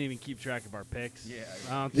 We can't even keep track of our picks. Yeah.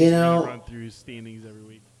 I don't think we can run through standings every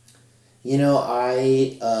week. You know,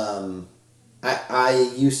 I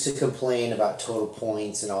used to complain about total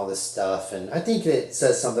points and all this stuff, and I think it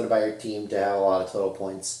says something about your team to have a lot of total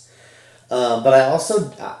points. But I also,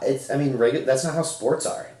 that's not how sports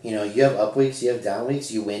are. You know, you have up weeks, you have down weeks,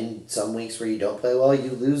 you win some weeks where you don't play well,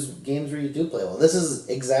 you lose games where you do play well. This is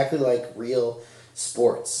exactly like real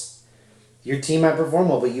sports. Your team might perform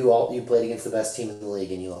well, but you played against the best team in the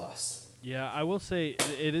league and you lost. Yeah, I will say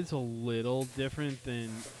it is a little different than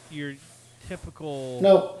your typical.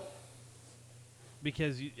 Nope.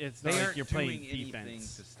 Because it's not like you're playing defense. Anything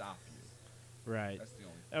to stop you. Right. That's the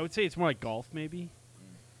only thing. I would say it's more like golf, maybe.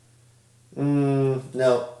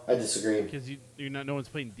 No, I disagree. Because no one's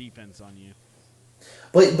playing defense on you.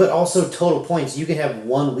 But also total points. You can have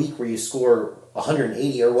 1 week where you score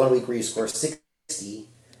 180 or 1 week where you score 60.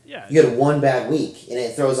 Yeah. You had one bad week, and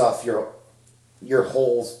it throws off your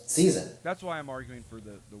whole season. That's why I'm arguing for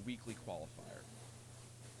the weekly qualifier.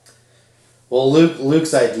 Well,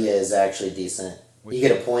 Luke's idea is actually decent. You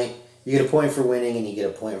get a point. You get a point for winning, and you get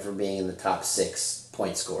a point for being in the top 6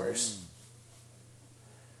 point scorers.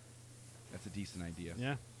 That's a decent idea.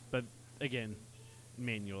 Yeah, but again,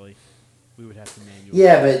 manually, we would have to manually.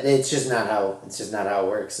 Yeah, but it's just not how it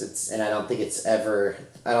works. And I don't think it's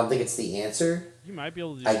the answer. You might be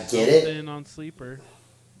able to do I get something on Sleeper,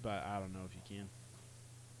 but I don't know if you can.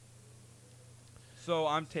 So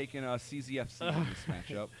I'm taking a CZFC in this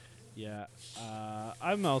matchup. Yeah,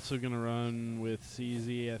 I'm also gonna run with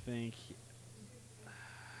CZ. I think.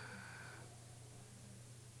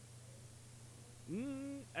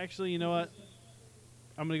 Actually, you know what?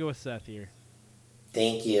 I'm gonna go with Seth here.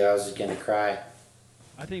 Thank you. I was just gonna cry.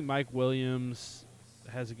 I think Mike Williams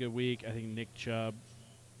has a good week. I think Nick Chubb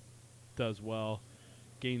does well,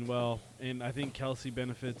 Gainwell, and I think Kelsey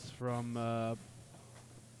benefits from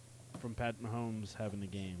Pat Mahomes having a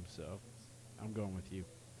game. So I'm going with you.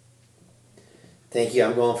 Thank you.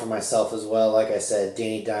 I'm going for myself as well. Like I said,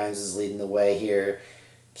 Danny Dimes is leading the way here.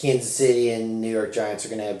 Kansas City and New York Giants are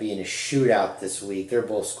going to be in a shootout this week. They're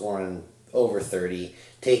both scoring over 30.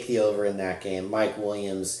 Take the over in that game. Mike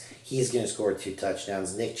Williams, he's going to score 2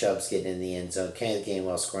 touchdowns. Nick Chubb's getting in the end zone. Kenneth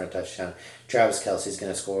Gainwell scoring a touchdown. Travis Kelce's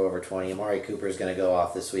going to score over 20. Amari Cooper is going to go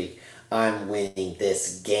off this week. I'm winning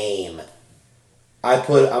this game. I'm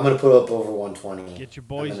going to put up over 120. Get your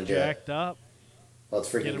boys jacked up. Let's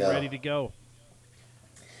freaking Get them go. ready to go.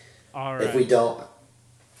 All right. If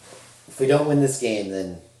we don't win this game,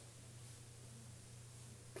 then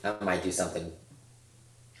I might do something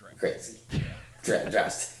crazy.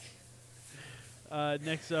 Drastic.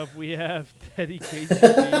 Next up, we have Teddy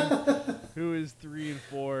KGB, who is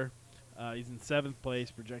 3-4. He's in 7th place,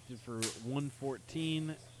 projected for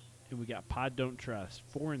 114. And we got Pod Don't Trust,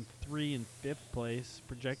 4-3 in 5th place,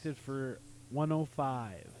 projected for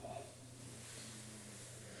 105.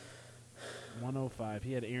 105.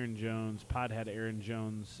 He had Aaron Jones. Pod had Aaron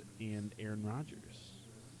Jones and Aaron Rodgers,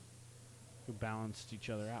 who balanced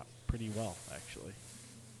each other out pretty well, actually.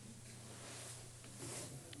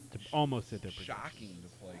 almost hit their projection. Shocking to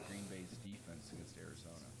play Green Bay's defense against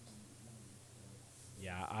Arizona.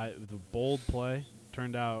 Yeah, the bold play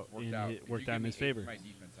turned out Worked out. worked out in his favor. My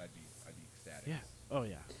defense, I'd be ecstatic. Yeah. Oh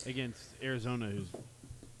yeah. Against Arizona, who's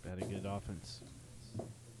had a good offense.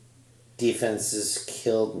 Defense has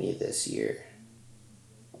killed me this year.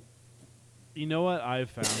 You know what I've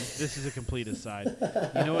found? This is a complete aside.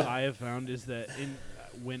 You know what I have found is that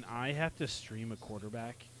when I have to stream a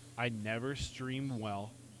quarterback, I never stream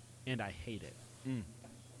well, and I hate it.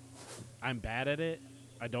 I'm bad at it.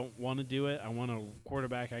 I don't want to do it. I want a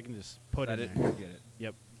quarterback I can just put Set in it there. and forget it.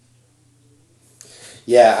 Yep.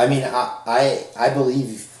 Yeah, I mean, I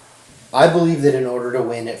believe that in order to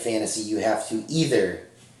win at fantasy, you have to either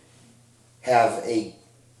have a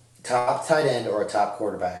top tight end or a top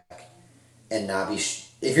quarterback, and not be.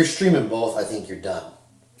 If you're streaming both, I think you're done.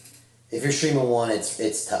 If you're streaming one,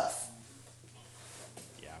 it's tough.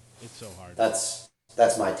 Yeah, it's so hard. That's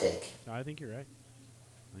my take. No, I think you're right.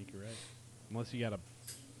 Unless you got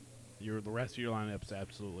the rest of your lineup's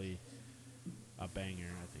absolutely a banger.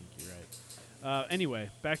 I think you're right. Anyway,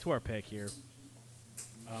 back to our pick here.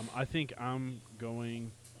 I think I'm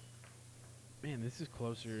going. Man, this is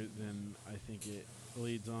closer than I think it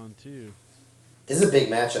leads on to. This is a big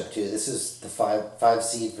matchup too. This is the five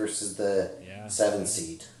seed versus the 7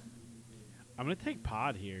 seed. I'm gonna take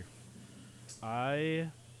Pod here.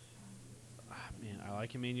 I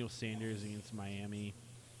like Emmanuel Sanders against Miami.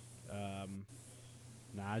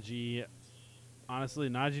 Najee, honestly,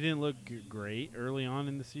 Najee didn't look great early on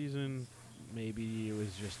in the season. Maybe it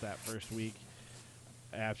was just that first week.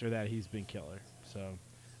 After that, he's been killer. So,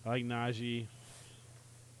 I like Najee.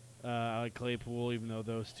 I like Claypool, even though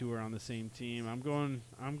those two are on the same team. I'm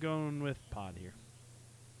going with Pod here.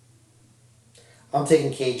 I'm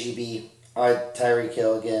taking KGB. Tyreek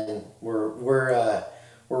Hill again. We're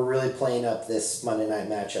really playing up this Monday night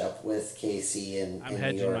matchup with KC and I'm New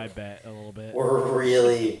hedging York. my bet a little bit. We're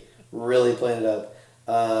really playing it up.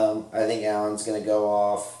 I think Allen's gonna go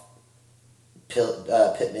off.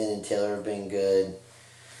 Pittman and Taylor have been good.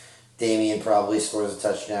 Damian probably scores a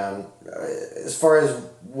touchdown. As far as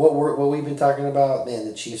what we've been talking about, man,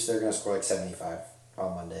 the Chiefs, they're gonna score like 75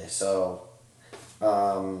 on Monday. So,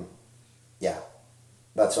 yeah,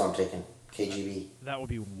 that's what I'm taking. KGB. That would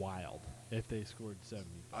be wild if they scored 70.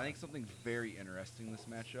 I think something very interesting in this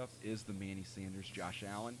matchup is the Manny Sanders Josh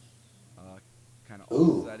Allen kind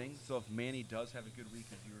of setting. So if Manny does have a good week,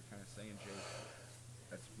 as you were kind of saying, Jake,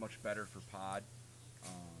 that's much better for Pod.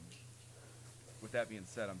 With that being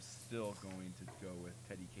said, I'm still going to go with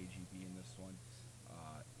Teddy KGB in this one.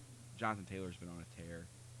 Jonathan Taylor's been on a tear.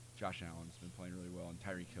 Josh Allen's been playing really well, and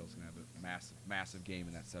Tyreek Hill's going to have a massive, massive game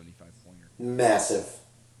in that 75-pointer.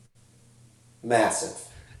 Massive.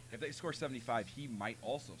 If they score 75, he might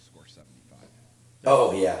also score 75.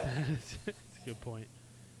 Oh, yeah. That's a good point.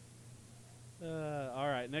 All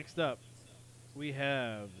right, next up, we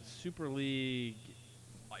have Super League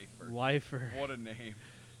Lifer. What a name.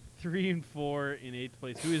 3 and 4 in 8th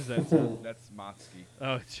place. Who is that? Son? That's Motsky.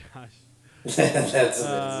 Oh, Josh.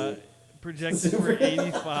 That's projected for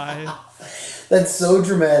 85. That's so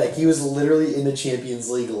dramatic. He was literally in the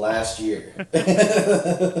Champions League last year.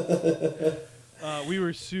 We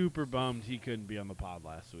were super bummed he couldn't be on the pod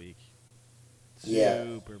last week. Yeah.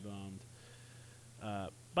 Super bummed.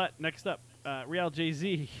 But next up, Real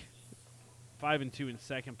Jay-Z, 5 and 2 in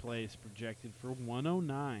 2nd place, projected for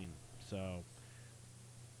 109. So,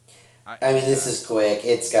 I mean, this is quick.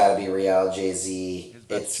 It's got to be Real Jay-Z. His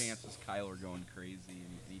best chance is Kyler going crazy,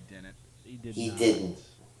 and he didn't.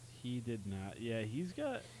 He did not. Yeah, he's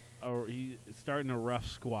starting a rough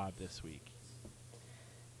squad this week.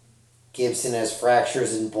 Gibson has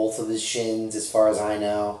fractures in both of his shins, as far as I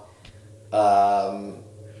know.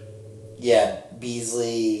 Yeah,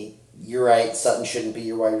 Beasley, you're right. Sutton shouldn't be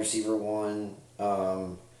your wide receiver 1.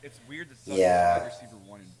 It's weird that Sutton's wide receiver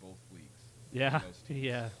 1 in both leagues. Yeah,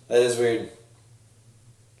 yeah. That is weird.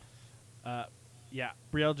 Yeah,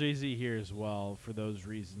 Real Jay-Z here as well for those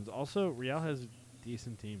reasons. Also, Real has a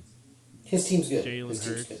decent team. His team's good. Jalen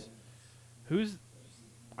Hurts.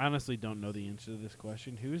 I honestly don't know the answer to this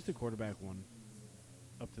question. Who is the quarterback one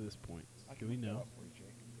up to this point? Do we know?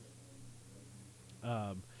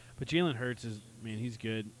 But Jalen Hurts he's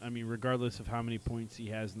good. I mean, regardless of how many points he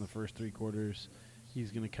has in the first 3 quarters,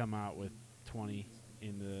 he's going to come out with 20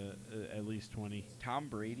 in the at least 20. Tom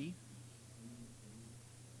Brady.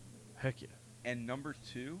 Heck yeah. And number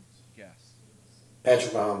 2, guess.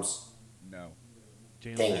 Patrick Mahomes. No.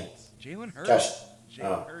 Dang it. Jalen Hurts.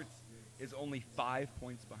 Jalen Hurts is only 5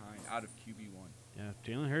 points behind out of QB1. Yeah,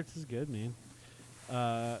 Jalen Hurts is good, man.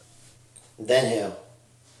 Then him.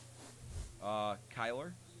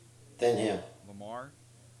 Kyler. Then him. Lamar,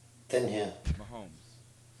 Then him. Mahomes.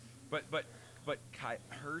 But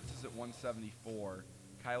Hurts is at 174,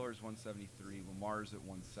 Kyler's 173, Lamar's at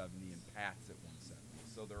 170, and Pat's at 170.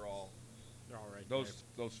 So they're all right. those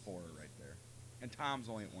four are right there, and Tom's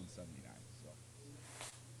only at 179.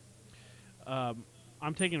 So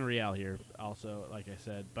I'm taking Real here, also, like I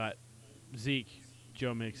said, but Zeke,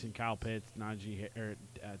 Joe Mixon, Kyle Pitts,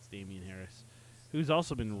 that's Damian Harris, who's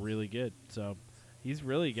also been really good. So he's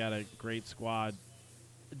really got a great squad.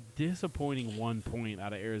 Disappointing 1 point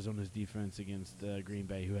out of Arizona's defense against Green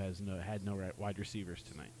Bay, who had no wide receivers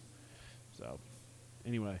tonight. So,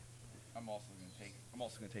 anyway, I'm also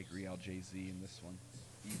gonna take Real JZ in this one.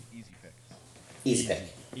 Easy pick. Easy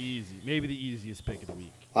pick. Easy. Maybe the easiest pick of the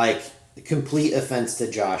week. Like, complete offense to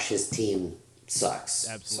Josh, his team sucks.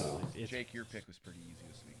 Absolutely. Jake, your pick was pretty easy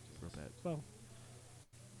this week too. Well,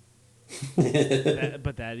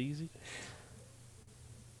 but that easy?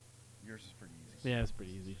 Yours is pretty easy. Yeah, it's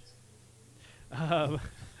pretty easy. All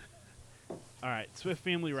right, Swift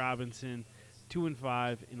Family Robinson,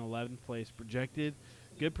 2-5 in 11th place, projected.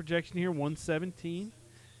 Good projection here, 117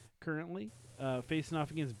 currently. Facing off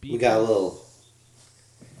against BP. We got a little.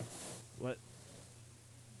 What?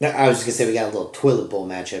 No, I was just gonna say we got a little toilet bowl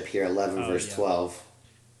matchup here, 11 versus 12.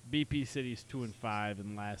 BP City's 2-5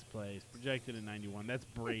 in last place, projected at 91. That's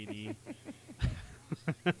Brady.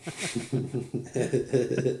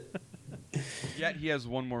 Yet he has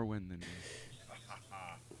one more win than me.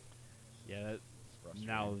 Yeah,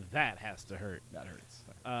 now that has to hurt. That hurts.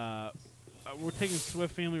 We're taking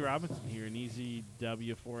Swift Family Robinson here, an easy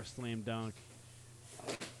W for a slam dunk.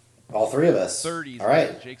 All three of us. Third easiest. All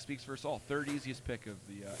right. Jake speaks first. All third easiest pick of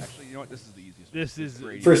the. Actually, you know what? This is the easiest. This is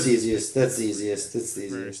Brady. First easiest. That's the easiest. That's the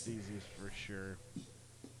First easiest. easiest for sure.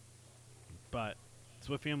 But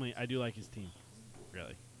Swift Family, I do like his team,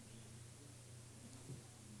 really.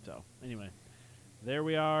 So anyway, there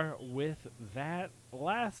we are with that.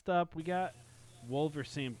 Last up, we got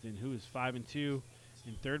Wolverhampton, who is 5-2 in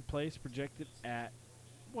third place, projected at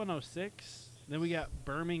 106. Then we got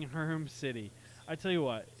Birmingham City. I tell you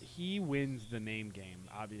what, he wins the name game.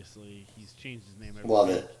 Obviously, he's changed his name every Love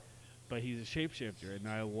week, it. but he's a shapeshifter, and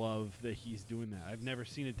I love that he's doing that. I've never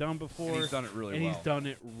seen it done before. And he's done it really and well. he's done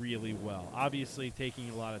it really well. Obviously, taking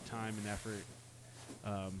a lot of time and effort,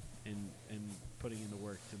 and putting in the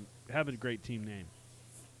work to have a great team name.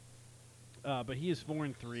 But he is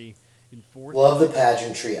 4-3 in fourth. Love the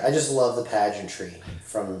pageantry. I just love the pageantry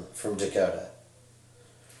from Dakota.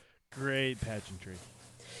 Great pageantry.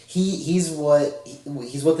 He's what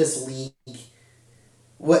this league,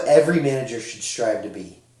 what every manager should strive to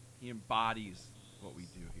be. He embodies what we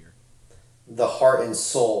do here. The heart and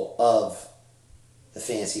soul of the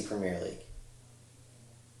Fantasy Premier League.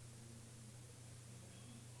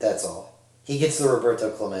 That's all. He gets the Roberto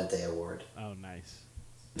Clemente Award. Oh, nice.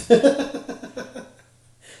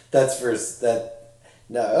 That's first. That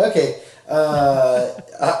no. Okay.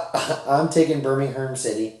 I'm taking Birmingham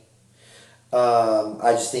City.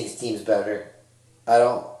 I just think his team's better.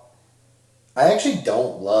 I actually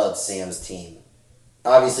don't love Sam's team.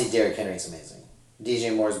 Obviously, Derrick Henry's amazing.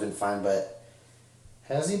 DJ Moore's been fine, but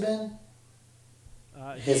has he been?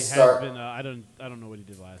 He has start- been. I don't know what he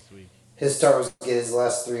did last week. His start was good. His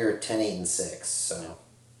last three are 10, 8, and 6. So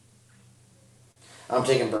I'm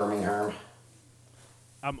taking Birmingham.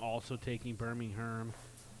 I'm also taking Birmingham.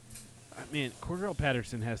 Man, Cordell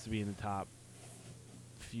Patterson has to be in the top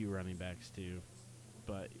few running backs too.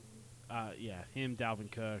 But yeah, him,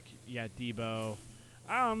 Dalvin Cook, Debo.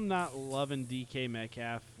 I'm not loving DK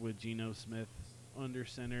Metcalf with Geno Smith under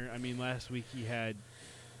center. I mean, last week he had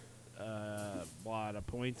a lot of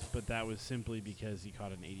points, but that was simply because he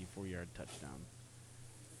caught an 84-yard touchdown.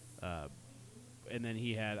 And then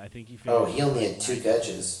he had, I think he finished. Oh, he only had 2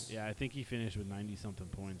 catches. Yeah, I think he finished with 90-something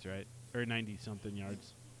points, right? Or 90-something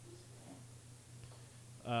yards.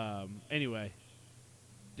 Anyway.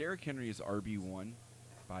 Derrick Henry is RB1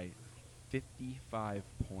 by 55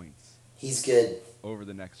 points. He's good. Over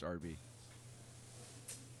the next RB.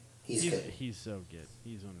 He's good. He's so good.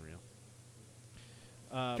 He's unreal.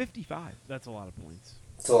 55. That's a lot of points.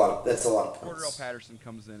 That's a lot of points. Cordell Patterson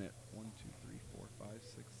comes in at 1, 2, 3, 4, 5,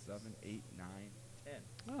 6, 7, 8, 9, 10.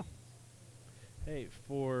 Oh. Hey,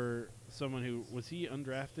 for someone who was he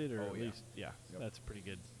undrafted or Oh, at yeah. least Yep. that's pretty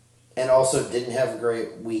good. And also didn't have a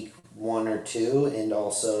great week 1 or 2, and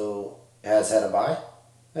also has had a bye,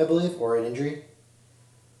 I believe, or an injury.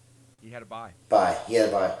 He had a bye. He had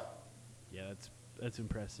a bye. Yeah, that's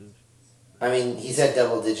impressive. I mean, he's had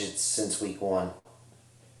double digits since week 1.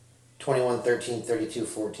 21, 13, 32,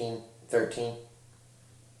 14, 13.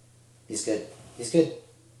 He's good.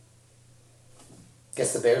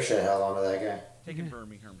 Guess the Bears should have held on to that guy. Taking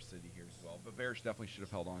Birmingham City here as well, but Bears definitely should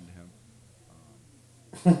have held on to him.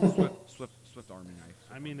 Swift Army knife.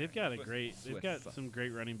 I mean, they've got they've got Swiss. some great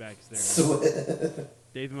running backs there. So,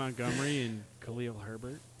 David Montgomery and Khalil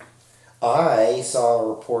Herbert. I saw a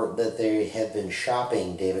report that they have been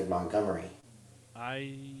shopping David Montgomery.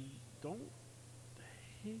 I don't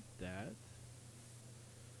hate that.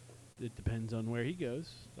 It depends on where he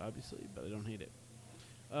goes, obviously, but I don't hate it.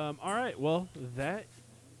 All right, well, that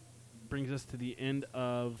brings us to the end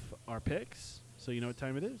of our picks. So you know what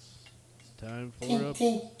time it is? It's time for Tink, a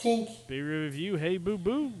tink, tink. beer review. Hey, boo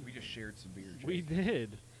boo. We just shared some beer. Jake. We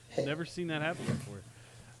did. Never seen that happen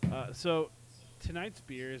before. So tonight's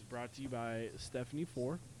beer is brought to you by Stephanie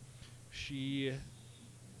Four. She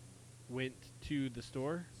went to the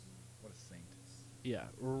store. What a saint. Yeah,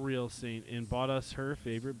 real saint, and bought us her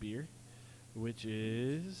favorite beer, which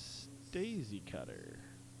is Daisy Cutter.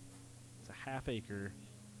 It's a half-acre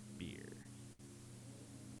beer.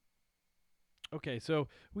 Okay, so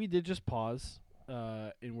we did just pause,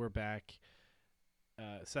 and we're back.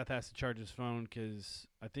 Seth has to charge his phone because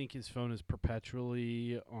I think his phone is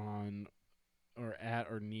perpetually on or at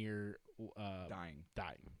or near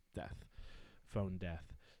death, phone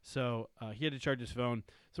death. So he had to charge his phone.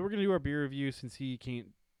 So we're going to do our beer review since he can't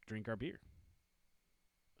drink our beer,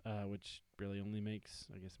 which really only makes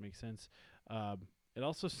sense. It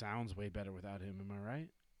also sounds way better without him. Am I right?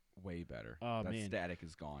 Way better. Oh, that man. static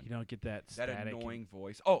is gone. You don't get that That static. annoying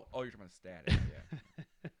voice. Oh, you're talking about static.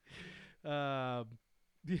 Yeah.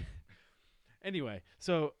 Anyway,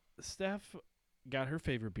 so Steph got her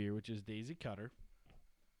favorite beer, which is Daisy Cutter.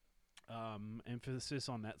 Emphasis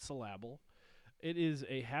on that syllable. It is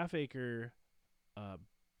a half-acre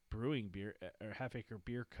brewing beer, or half-acre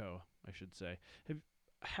beer co., I should say.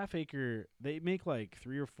 Half-acre, they make like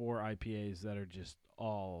 3 or 4 IPAs that are just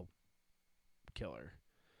all killer.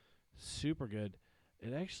 Super good.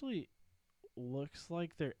 It actually looks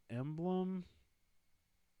like their emblem.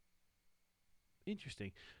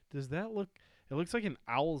 Interesting. Does that look... It looks like an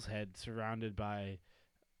owl's head surrounded by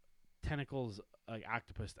tentacles, like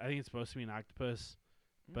octopus. I think it's supposed to be an octopus,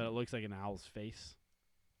 but it looks like an owl's face.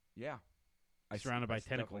 Yeah. Surrounded by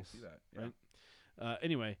definitely tentacles, see that. Yeah. right?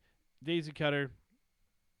 Anyway, Daisy Cutter.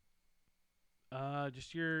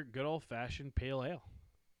 Just your good old-fashioned pale ale.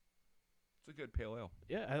 It's a good pale ale.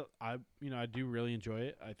 Yeah, I do really enjoy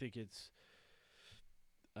it. I think it's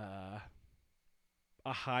a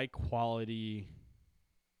high quality.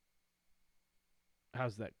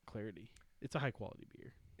 How's that clarity? It's a high quality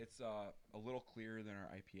beer. It's a little clearer than our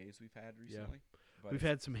IPAs we've had recently. But We've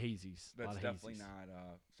had some hazies. But a lot it's of definitely hazies. not.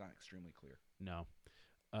 It's not extremely clear. No.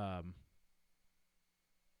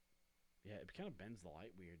 Yeah, it kind of bends the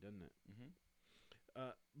light weird, doesn't it? Mm-hmm.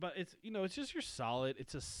 But it's just your solid.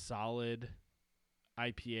 It's a solid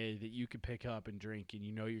IPA that you could pick up and drink, and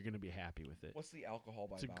you know you're going to be happy with it. What's the alcohol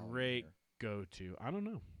by It's a volume great here? go-to. I don't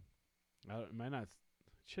know. It might not. It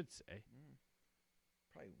should say.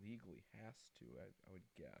 Probably legally has to, I would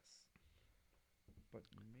guess. But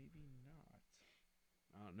maybe not.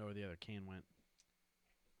 I don't know where the other can went.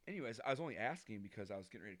 Anyways, I was only asking because I was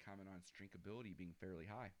getting ready to comment on its drinkability being fairly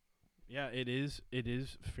high. Yeah, it is. It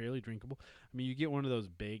is fairly drinkable. I mean, you get one of those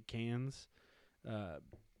big cans. I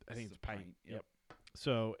think it's a pint. pint, Yep. yep.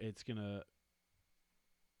 So it's gonna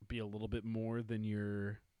be a little bit more than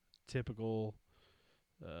your typical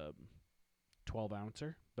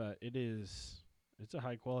 12-ouncer, but it's a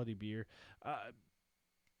high quality beer.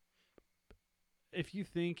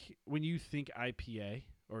 When you think IPA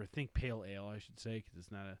or think pale ale, I should say, because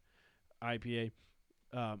it's not a IPA.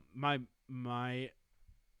 My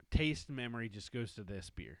taste memory just goes to this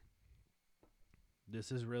beer.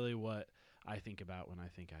 This is really what I think about when I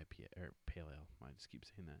think IPA or pale ale. I just keep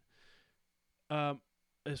saying that.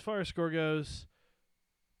 As far as score goes,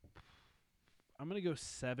 I'm gonna go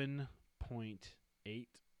 7.8.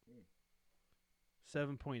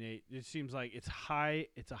 7.8. It seems like it's high.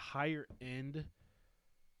 It's a higher end.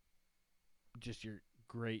 Just your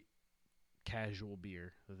great casual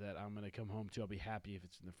beer that I'm gonna come home to. I'll be happy if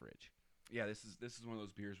it's in the fridge. Yeah, this is one of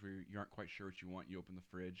those beers where you aren't quite sure what you want. You open the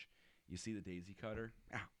fridge, you see the Daisy Cutter.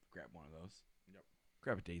 Grab one of those. Yep.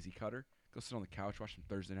 Grab a Daisy Cutter. Go sit on the couch, watch some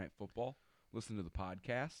Thursday Night Football. Listen to the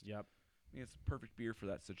podcast. Yep. I mean, it's a perfect beer for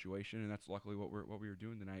that situation, and that's luckily what we were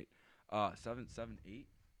doing tonight. 7.8.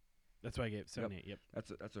 That's why I gave 7.8. Yep.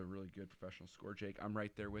 That's a really good professional score, Jake. I'm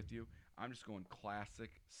right there with you. I'm just going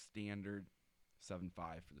classic, standard 7.5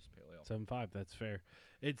 for this pale ale. 7.5. That's fair.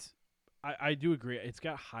 I do agree. It's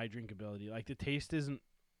got high drinkability. Like the taste isn't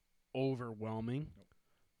overwhelming,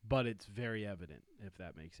 but it's very evident. If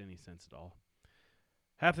that makes any sense at all.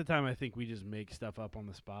 half the time I think we just make stuff up on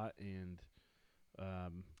the spot and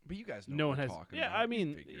But you guys know no what one we're has. talking Yeah, about. I You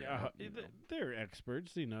mean, figure it out, you know. they're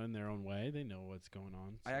experts, in their own way. They know what's going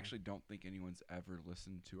on. I so. actually don't think anyone's ever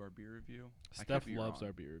listened to our beer review. I could Steph be loves wrong.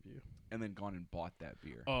 our beer review. And then gone and bought that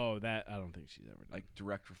beer. Oh, that I don't think she's ever done. Like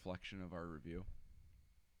direct reflection of our review.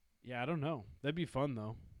 Yeah, I don't know. That'd be fun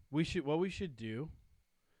though. What we should do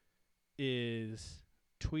is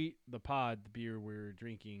tweet the pod the beer we're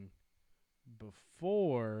drinking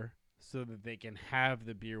before so that they can have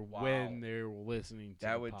the beer Wow. when they're listening to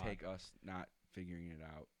That the would pod. take us not figuring it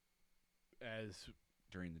out as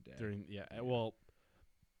during the day. well,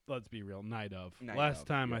 let's be real, night of. Night Last of,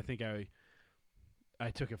 time yeah. I think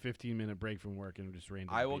I took a 15-minute break from work and just ran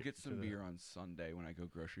to I the will beer- get to some the- beer on Sunday when I go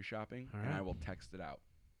grocery shopping, All and right. I will text it out.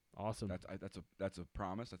 Awesome. That's a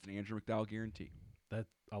promise. That's an Andrew McDowell guarantee.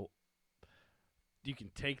 You can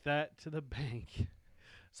take that to the bank.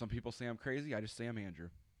 Some people say I'm crazy. I just say I'm Andrew.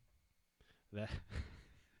 That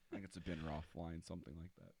I think it's a Ben Roth line, something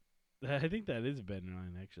like that. I think that is Ben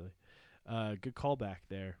Ryan, actually. Good callback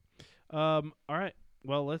there. All right.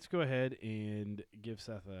 Well, let's go ahead and give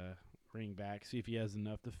Seth a ring back. See if he has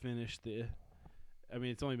enough to finish the. I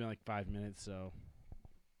mean, it's only been like 5 minutes, so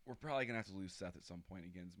We're probably gonna have to lose Seth at some point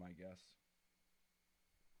again, is my guess.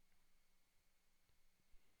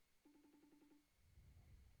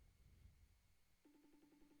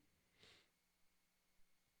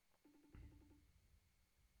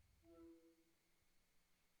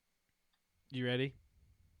 you ready?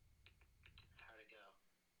 How'd it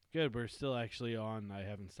go? Good. We're still actually on. I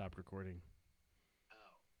haven't stopped recording. Oh.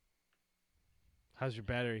 How's your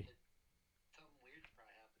battery? Something weird's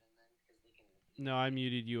probably happening then, because they can. No, I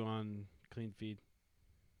muted you on clean feed.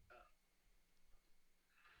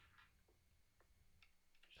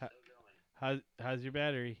 Still going. How's your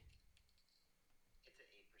battery? It's at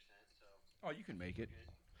 8%, so. Oh, you can make it.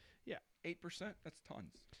 Good. Yeah. 8%? That's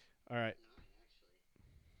tons. All right. 9,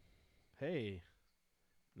 actually. Hey,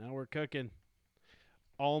 now we're cooking.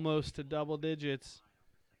 Almost to double digits.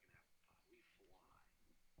 We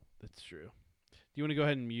fly. That's true. Do you want to go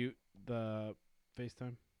ahead and mute the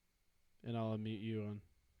FaceTime? And I'll unmute you on.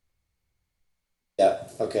 Yeah,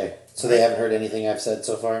 okay. So they haven't heard anything I've said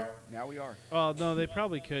so far? Now we are. Oh, no, they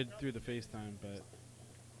probably could through the FaceTime, but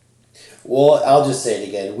Well, I'll just say it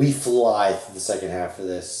again. We fly through the second half of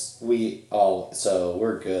this. So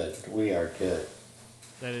we're good. We are good.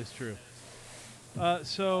 that is true.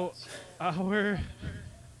 So our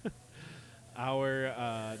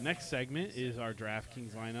our next segment is our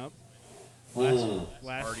DraftKings lineup. Last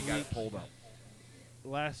Already got week, it pulled up.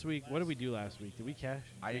 last week, what did we do last week? Did we cash?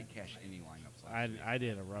 I didn't cash any lineups last week. I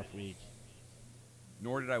did a rough week.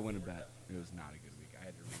 Nor did I win a bet. It was not a good week. I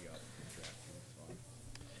had to re-up the DraftKings fund.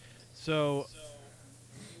 So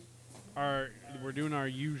we're doing our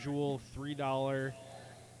usual $3,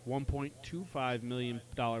 $1.25 million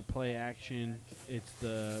play action. I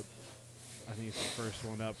think it's the first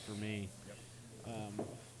one up for me.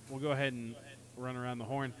 We'll go ahead and run around the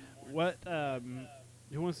horn. Who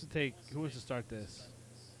wants to start this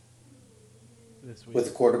week? With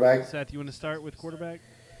the quarterback? Seth, you want to start with quarterback?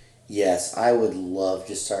 Yes, I would love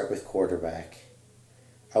to start with quarterback.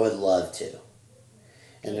 I would love to.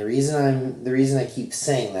 And the reason I keep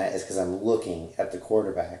saying that is because I'm looking at the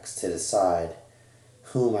quarterbacks to decide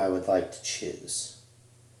whom I would like to choose.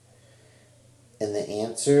 And the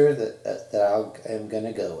answer that I'm going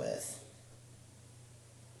to go with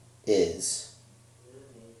is,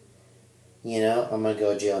 I'm going to go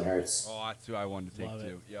with Jalen Hurts. Oh, that's who I wanted to take Love it.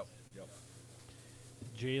 too. Yep.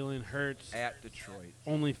 Jalen Hurts. At Detroit.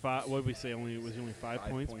 Only 5. What did we say? Was he only 5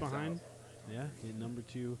 points points behind? out. Yeah, he's number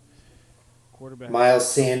 2 quarterback.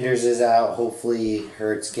 Miles Sanders is out. Hopefully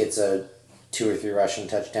Hurts gets 2 or 3 rushing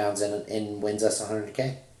touchdowns and wins us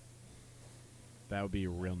 $100K. That would be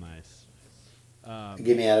real nice.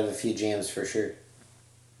 Get me out of a few jams for sure.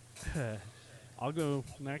 I'll go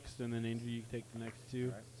next, and then Andrew, you can take the next 2.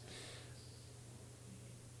 All right.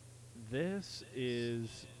 This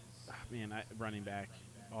is, running back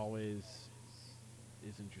always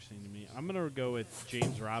is interesting to me. I'm gonna go with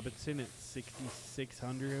James Robinson at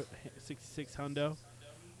 6,600, 66 hundo.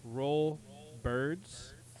 Roll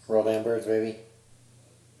Birds, Roll down birds, baby.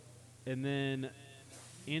 and then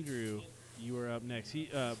Andrew, you are up next. He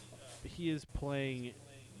is playing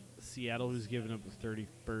Seattle, who's given up the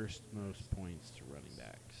 31st most points to running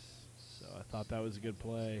backs. So I thought that was a good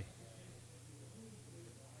play.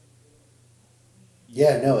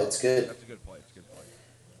 Yeah, no, it's good. That's a good play. It's a good play.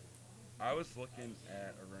 I was looking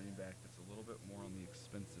at a running back that's a little bit more on the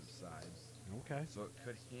expensive side, Okay. so it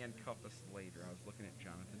could handcuff us later. I was looking at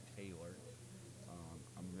Jonathan Taylor.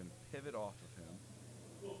 I'm going to pivot off of him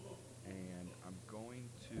And I'm going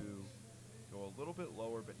to go a little bit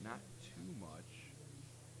lower, but not too much.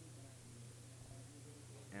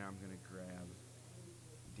 And I'm going to grab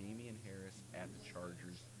Damian Harris at the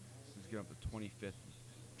Chargers, who's giving up the 25th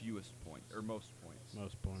fewest points, or most points.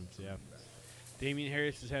 Most points, yeah. Damian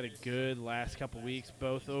Harris has had a good last couple weeks,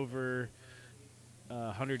 both over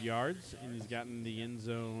 100 yards, and he's gotten the end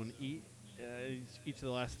zone each of the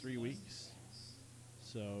last 3 weeks.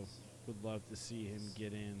 So would love to see him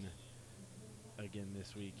get in again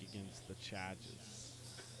this week against the Chargers.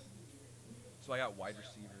 So I got wide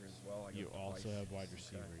receiver as well. You also have wide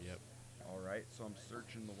receiver, Okay. yep. All right, so I'm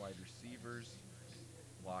searching the wide receivers.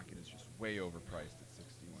 Lockett is just way overpriced at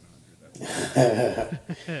 6,100. That's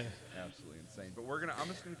absolutely insane. But I'm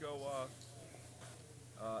just gonna go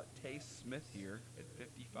Tay Smith here at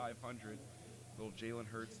 5,500. Little Jalen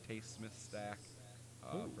Hurts, Tay Smith stack for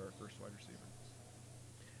our first wide receiver.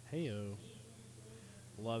 Heyo.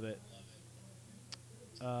 Love it.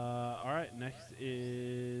 All right, next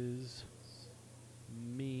is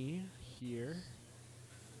me here.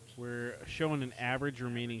 We're showing an average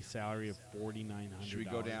remaining salary of $4,900. Should we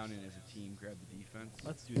go down and as a team grab the defense?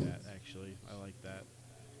 Let's do that, actually. I like that.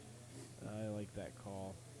 I like that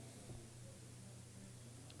call.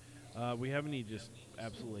 We have any just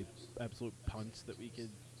absolute punts that we could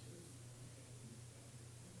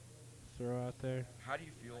throw out there? How do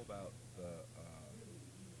you feel about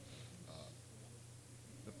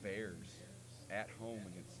the Bears at home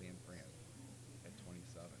against San Fran at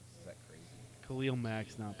 27? Is that crazy? Khalil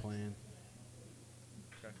Mack's not playing.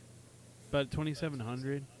 Okay. But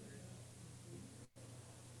 2,700.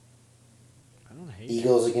 I don't hate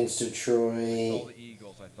Eagles against I Detroit. saw the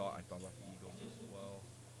Eagles. I thought about the Eagles as well.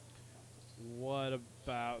 What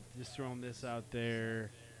about just throwing this out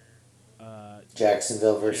there?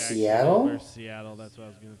 Jacksonville versus Seattle. Versus Seattle. That's what I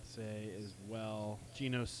was going to say as well.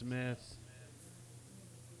 Geno Smith,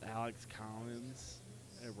 Alex Collins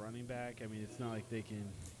at running back. I mean, it's not like they can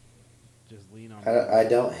just lean on. I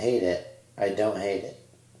don't hate it. I don't hate it.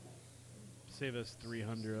 Save us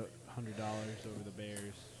 $300 over the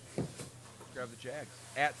Bears. Grab the Jags.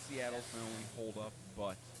 At Seattle's my only hold up,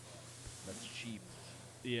 but that's cheap.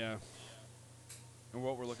 Yeah. And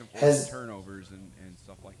what we're looking for Has- is turnovers and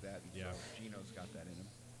stuff like that. And Yeah. So Geno's got that in him.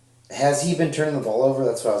 Has he been turning the ball over?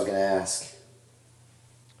 That's what I was going to ask.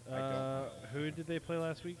 I don't know. Who did they play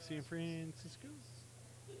last week? San Francisco?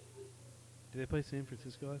 Did they play San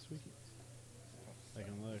Francisco last week? I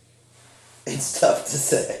can look. It's tough to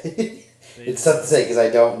say. They It's did. tough to say because I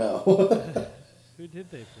don't know. Who did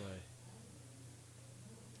they play?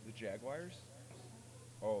 The Jaguars?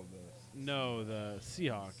 Oh, No, the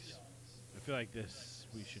Seahawks. I feel like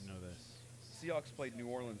we should know this. the Seahawks played New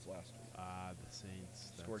Orleans last week. The Saints.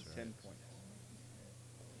 That's Scored right. 10 points.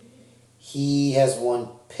 He has one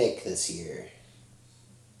pick this year.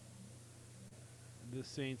 The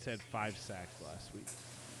Saints had 5 sacks last week.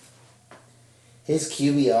 His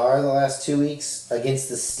QBR the last 2 weeks against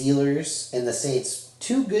the Steelers and the Saints,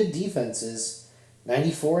 two good defenses,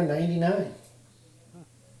 94 and 99.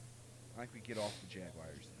 I think we get off the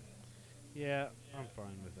Jaguars. Yeah, I'm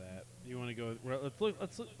fine with that. You want to go?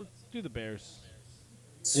 Let's do the Bears.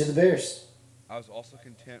 Let's do the Bears. I was also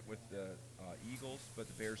content with the Eagles, but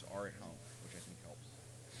the Bears are at home, which I think helps.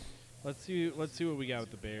 Let's see what we got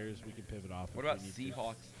with the Bears. We can pivot off. What if about we need to.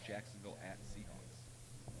 Seahawks? Jacksonville at Seahawks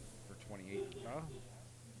for 28. Oh,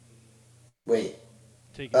 Wait.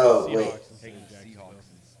 taking Oh, the wait. Seahawks instead Taking of the Jacksonville. Seahawks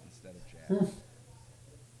instead of Jags.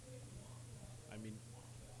 I mean,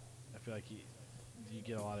 I feel like you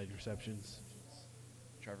get a lot of interceptions.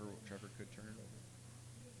 Trevor could turn it over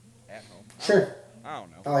at home. Sure. I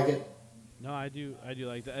don't know. I like it. No, I do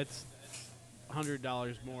like that. It's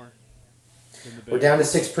 $100 more than the Bears. We're down to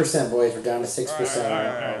 6%, boys. We're down to 6%. All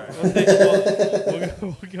right.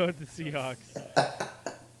 We'll go with the Seahawks. All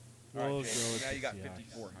right, We'll James, go with now the you got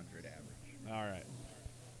Seahawks. 5,400 average. All right.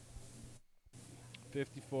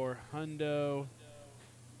 54 hundo.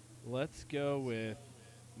 Let's go with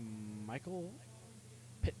Michael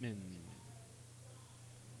Pittman.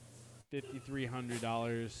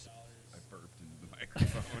 $5,300. I burped into the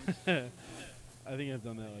microphone. I think I've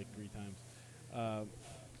done that like 3 times.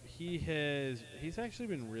 He's actually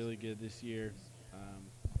been really good this year.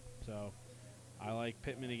 So I like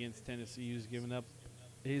Pittman against Tennessee, who's given up.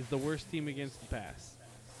 He's the worst team against the pass.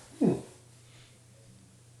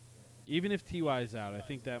 Even if T.Y.'s out, I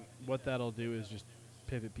think that what that'll do is just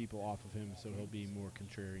pivot people off of him, so he'll be more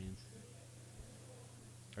contrarian.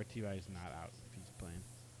 Or T.Y.'s not out if he's playing.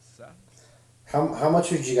 Seth, How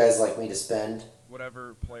much would you guys like me to spend?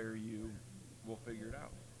 whatever player we'll figure it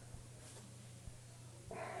out.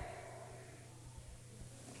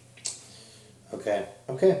 Okay.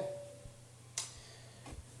 Okay.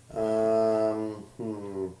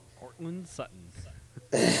 Hmm. Cortland Sutton.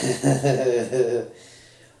 Do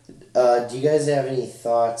you guys have any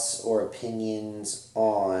thoughts or opinions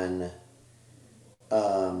on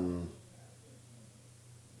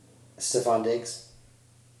Stephon Diggs?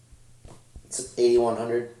 It's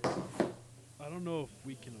 8,100. I don't know if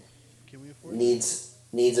we can we afford it?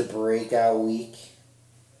 Needs a breakout week.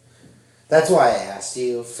 That's why I asked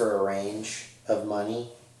you for a range of money.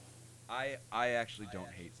 I actually don't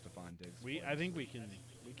hate Stephon Diggs. I think we can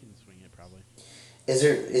swing it probably. Is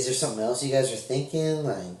there something else you guys are thinking?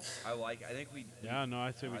 Like, I think we. Yeah, no,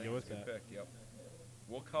 I'd say we I think go it's with a good that. pick. Yep.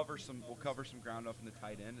 We'll cover some ground up in the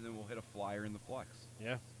tight end, and then we'll hit a flyer in the flex.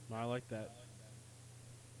 Yeah, no, I like that.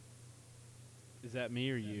 Is that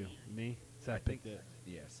me or you? Me? I Seth think picked it.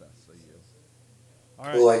 Yeah, Seth. So you. All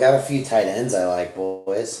right. oh, I got a few tight ends I like,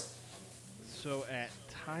 boys. So at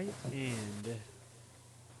tight end,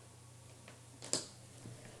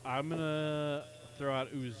 I'm gonna throw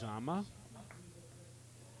out Uzama.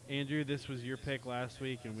 Andrew, this was your pick last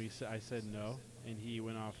week, and I said no, and he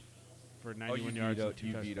went off for 91 yards and 2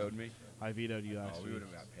 you touchdowns. vetoed me. I vetoed you last Oh, we week. would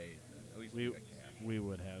have got paid. Then. At least We got cash. we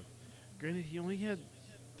would have. Granted, he only had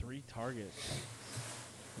 3 targets.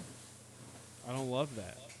 I don't love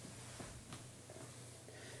that.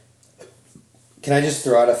 Can I just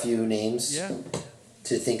throw out a few names Yeah.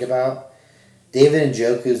 to think about? David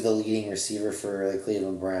Njoku is the leading receiver for the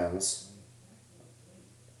Cleveland Browns.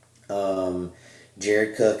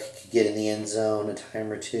 Jared Cook could get in the end zone a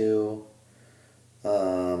time or two.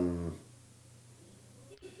 Those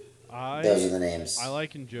are the names. I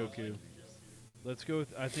like Njoku. Let's go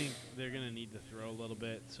with. I think they're gonna need to throw a little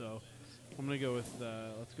bit, so I'm gonna go with.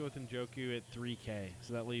 Let's go with Njoku at 3K.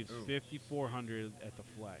 So that leaves 5,400 at the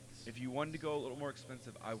flex. If you wanted to go a little more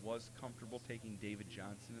expensive, I was comfortable taking David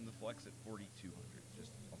Johnson in the flex at 4,200.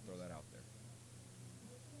 Just I'll throw that out there.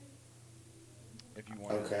 If you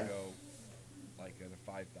wanted to go like at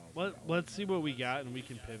a $5,000. Let's see what we got, and we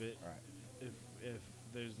can pivot. All right. If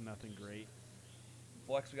there's nothing great.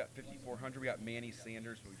 Flex, we got 5,400. We got Manny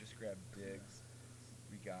Sanders, but we just grabbed Diggs.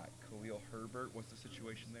 We got Khalil Herbert. What's the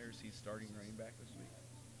situation there? Is he starting running back this week?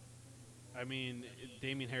 I mean,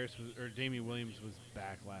 Damian Williams was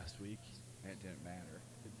back last week. And it didn't matter.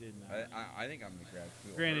 It did not. I think I'm gonna grab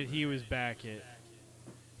Khalil Granted, Herbert. he was back at.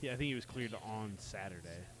 Yeah, I think he was cleared on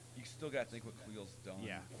Saturday. You still got to think what Khalil's done.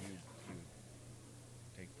 Yeah. He would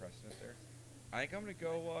take precedent there. I think I'm going to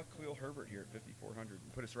go Khalil Herbert here at 5,400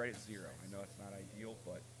 and put us right at 0. I know it's not ideal,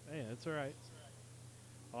 but Hey, that's all right.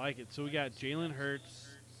 I like it. So we got Jalen Hurts,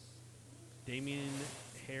 Damian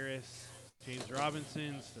Harris, James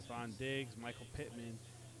Robinson, Stephon Diggs, Michael Pittman,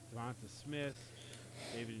 Devonta Smith,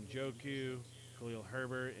 David Njoku, Khalil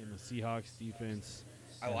Herbert, and the Seahawks defense.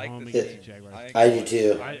 I at like home this against team. the Jaguars. I do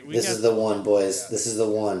too. We This got- is the one, boys. This is the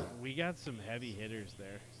one. We got some heavy hitters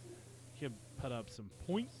there. Could put up some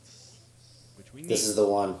points, which we need. This is the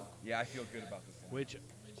one. Yeah, I feel good about this one. Which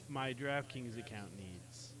my DraftKings account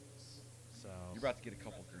needs. So, You're about to get a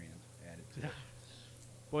couple grand added to it.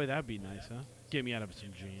 boy, that'd be nice, huh? Get me out of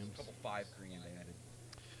some jams. A couple $5 grand added.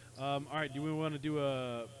 All right, do we want to do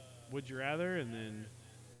a Would You Rather and then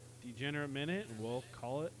Degenerate Minute? We'll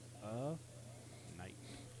call it a night.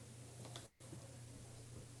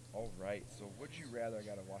 All right, so would you rather? I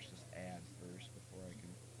got to watch this ad first before I can.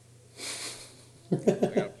 I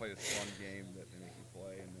got to play this fun game that they make you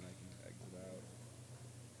play, and then I can exit out.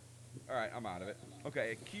 All right, I'm out of it.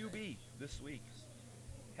 Okay, a QB this week.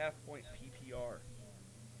 Half-point PPR.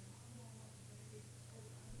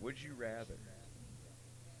 Would you rather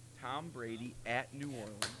Tom Brady at New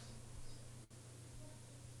Orleans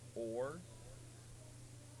or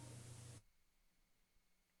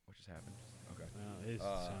what just happened? Okay. His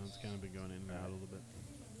sound's kind of been going in and out a little bit.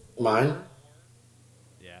 Mine?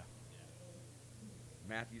 Yeah.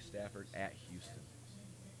 Matthew Stafford at Houston.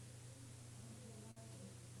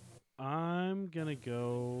 I'm gonna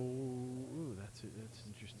go. Ooh, that's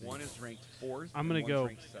interesting. One is ranked 4th. I'm and gonna one's go.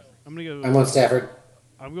 ranked 7th. I'm gonna go. I'm on Stafford.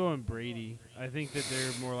 I'm going Brady. I think that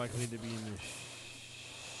they're more likely to be in the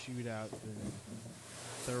shootout than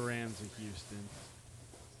the Rams of Houston.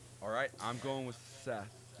 All right, I'm going with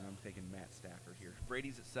Seth, and I'm taking Matt Stafford here.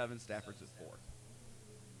 Brady's at 7, Stafford's at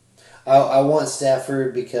 4. I want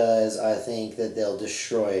Stafford because I think that they'll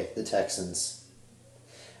destroy the Texans.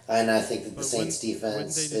 And I think that the Saints'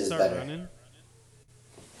 defense is better. Running?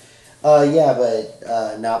 Yeah, but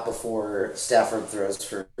not before Stafford throws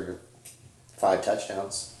for 5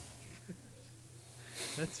 touchdowns.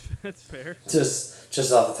 That's fair.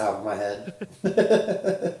 Just off the top of my head.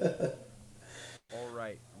 All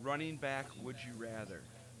right, running back, would you rather?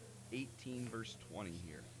 18 versus 20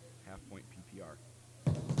 here. Half point PPR.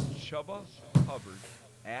 Chuba Hubbard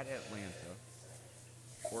at Atlanta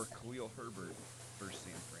or Khalil Herbert versus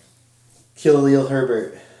San Fran. Khalil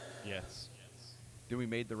Herbert. Yes. Then we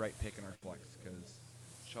made the right pick in our flex because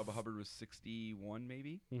Chuba Hubbard was 61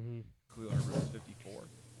 maybe. Mm-hmm. Khalil Herbert was 54.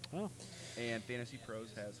 Oh. And Fantasy Pros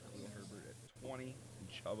has Khalil Herbert at 20 and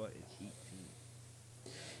Chuba at 18.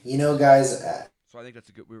 You know, guys, So I think that's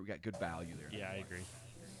a good. We got good value there. Yeah, I agree.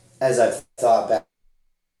 as I've thought back,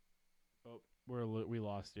 Oh, we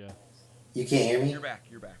lost you. you can't hear me? You're back.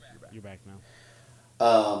 You're back. You're back. You're back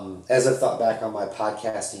now. As I've thought back on my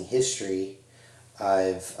podcasting history,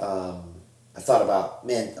 I thought about,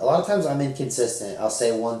 man, a lot of times I'm inconsistent. I'll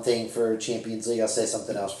say one thing for Champions League, I'll say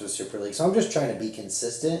something else for the Super League. So I'm just trying to be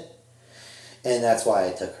consistent, and that's why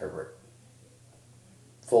I took Herbert.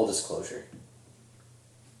 Full disclosure.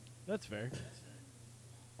 That's fair.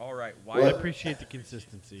 All right. I What? appreciate the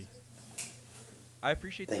consistency. I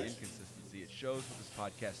appreciate the Thank you. inconsistency. It shows what this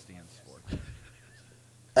podcast stands for.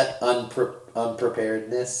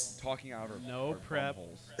 Unpreparedness. Talking out of No our prep.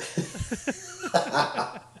 holes.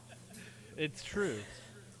 It's true.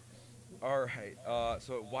 All right.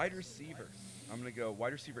 So wide receiver. I'm gonna go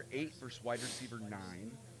wide receiver 8 versus wide receiver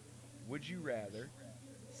 9. Would you rather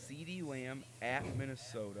CeeDee Lamb at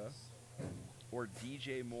Minnesota or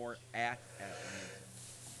DJ Moore at Atlanta?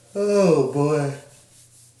 Oh, boy.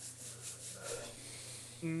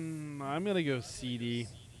 I'm gonna go CD.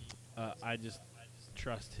 I just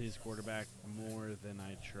trust his quarterback more than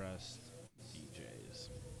I trust DJ's.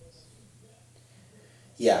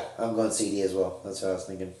 Yeah, I'm going CD as well. That's what I was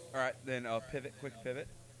thinking. All right. Then quick pivot.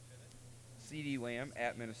 CeeDee Lamb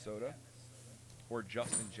at Minnesota or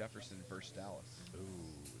Justin Jefferson versus Dallas. Ooh,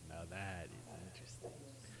 now that is interesting.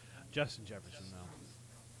 Justin Jefferson, though.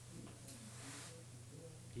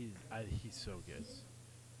 He's so good.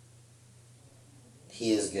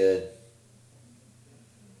 He is good.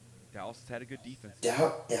 Dallas has had a good defense.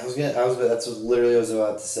 That's what literally I was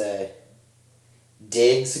about to say.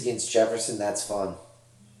 Diggs against Jefferson, that's fun.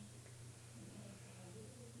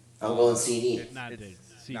 I'm going CD. It's Diggs.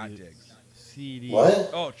 Not CD. Diggs. CD.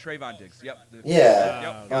 What? Oh, Trayvon Diggs. Yep. Yeah,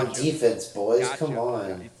 Yep. on Gotcha. defense, boys. Gotcha. Come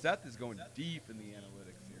on. Seth is going deep in the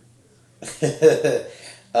analytics here.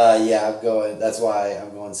 Yeah, I'm going. That's why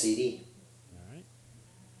I'm going CD. All right.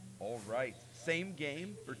 All right. Same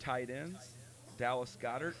game for tight ends. Dallas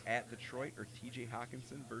Goedert at Detroit or TJ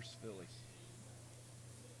Hawkinson versus Philly.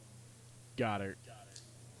 Goddard.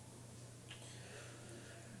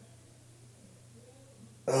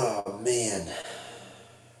 Oh man,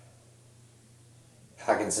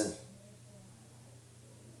 Hawkinson.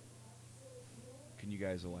 Can you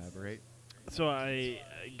guys elaborate? So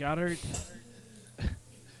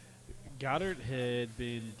Goddard had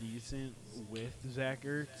been decent with Zach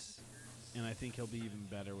Ertz, and I think he'll be even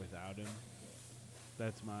better without him.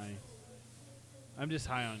 I'm just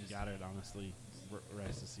high on Goddard, honestly,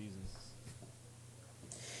 rest of the season.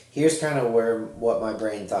 Here's kind of what my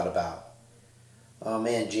brain thought about. Oh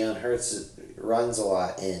man, Jalen Hurts runs a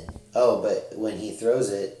lot in. Oh, but when he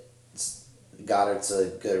throws it, Goddard's a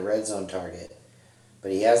good red zone target.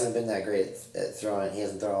 But he hasn't been that great at throwing it. He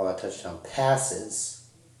hasn't thrown a lot of touchdown passes.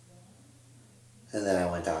 And then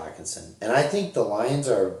I went to Hawkinson. And I think the Lions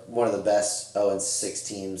are one of the best 0-6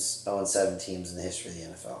 teams, 0-7 teams in the history of the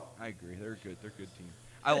NFL. I agree. They're good. They're a good team.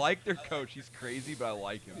 I like their coach. He's crazy, but I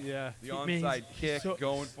like him. Yeah. The onside kick, so-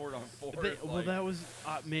 going for it on fourth. Well, that was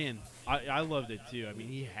man. I loved it too. I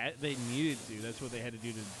mean, they needed to. That's what they had to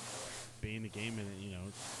do to be in the game,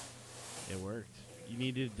 and it worked. You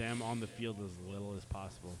needed them on the field as little as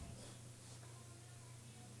possible.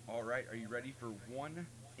 All right. Are you ready for one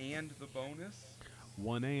and the bonus?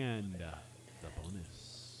 One and the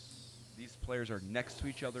bonus. These players are next to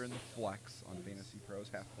each other in the flex on Fantasy Pros,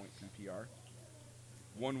 half-point PPR.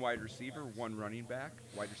 One wide receiver, one running back.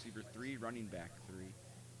 Wide receiver 3, running back 3.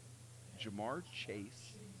 Jamar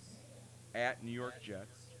Chase at New York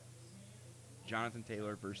Jets. Jonathan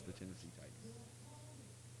Taylor versus the Tennessee Titans.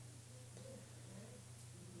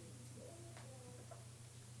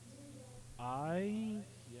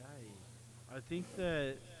 I think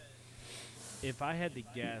that if I had to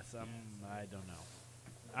guess, I don't know.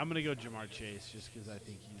 I'm gonna go Jamar Chase just because I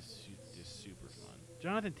think he's just super fun.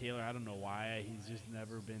 Jonathan Taylor, I don't know why he's just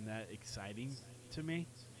never been that exciting to me.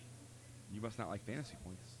 You must not like fantasy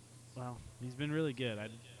points. Well, he's been really good. I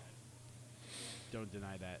don't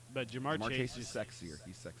deny that. But Jamar Chase Chase is sexier.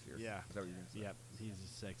 He's sexier. Yeah. Is that what you're going to say? Yep, he's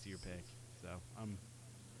a sexier pick. So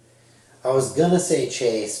I was going to say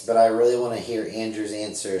Chase, but I really want to hear Andrew's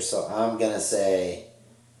answer, so I'm going to say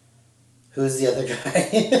Who's the other guy?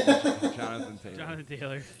 Jonathan Taylor. Jonathan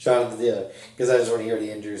Taylor. Jonathan Taylor. Because I just want to hear what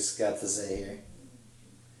Andrew's got to say here.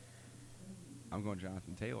 I'm going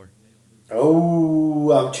Jonathan Taylor.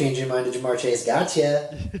 Oh, I'm changing mine to Jamar Chase.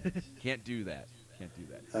 Gotcha. Can't do that.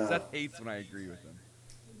 Seth hates when I agree with him.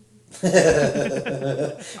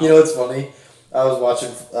 You know what's funny? I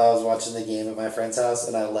was watching the game at my friend's house,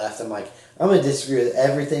 and I laughed. I'm like, I'm gonna disagree with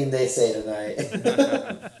everything they say tonight.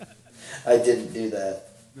 I didn't do that.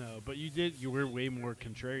 No, but you did. You were way more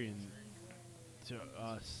contrarian to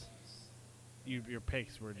us. Your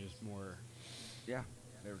picks were just more. Yeah,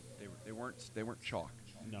 they weren't chalk.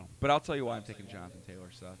 No. But I'll tell you why I'm taking Jonathan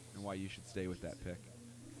Taylor, Seth, and why you should stay with that pick.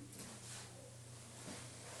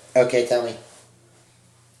 Okay, tell me.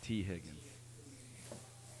 T. Higgins.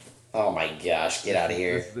 Oh my gosh, get out of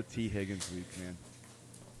here. This is the T. Higgins week, man.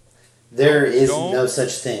 There is Don't no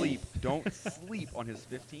such thing. Don't sleep on his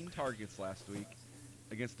 15 targets last week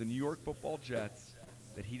against the New York Football Jets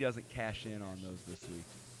that he doesn't cash in on those this week.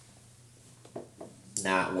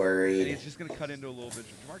 Not And worried. he's just going to cut into a little bit.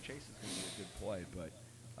 Jamar Chase is going to be a good play, but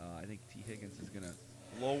I think T. Higgins is going to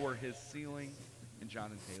lower his ceiling, and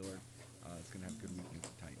Jonathan Taylor is going to have a good week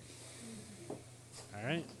against the Titans. All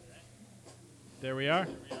right. There we are.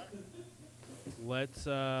 Let's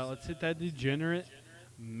hit that degenerate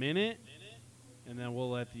minute, and then we'll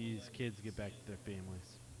let these kids get back to their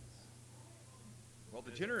families. Well,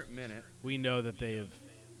 degenerate minute. We know that they have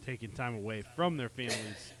taken time away from their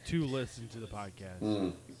families to listen to the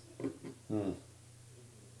podcast.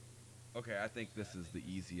 Okay, I think this is the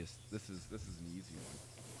easiest. This is an easy one.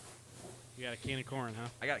 You got a can of corn, huh?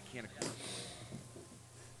 I got a can of corn.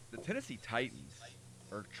 The Tennessee Titans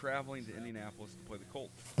are traveling to Indianapolis to play the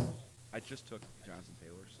Colts. I just took Jonathan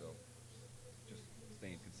Taylor, so just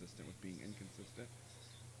staying consistent with being inconsistent.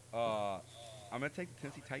 I'm going to take the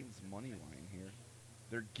Tennessee Titans money line here.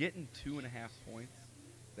 They're getting 2.5 points.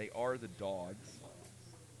 They are the dogs,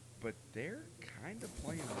 but they're kind of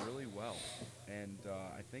playing really well, and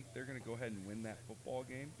I think they're going to go ahead and win that football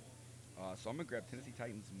game. So I'm going to grab Tennessee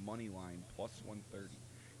Titans money line plus 130.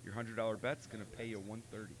 Your $100 bet's going to pay you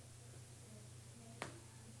 130.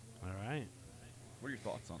 All right. What are your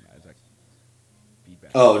thoughts on that? Is that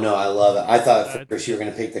feedback? Oh no, I love it. I thought at first you were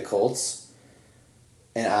gonna pick the Colts,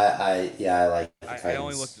 and I like the Titans. I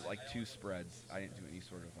only looked at like 2 spreads. I didn't do any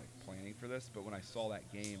sort of like planning for this, but when I saw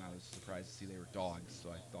that game, I was surprised to see they were dogs.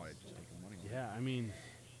 So I thought I'd just take the money line. Yeah, I mean.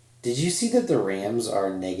 Did you see that the Rams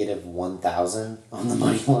are negative 1,000 on the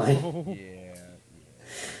money line? Yeah.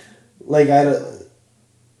 Like I don't.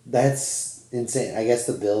 That's insane. I guess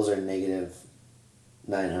the Bills are negative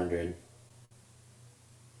 900.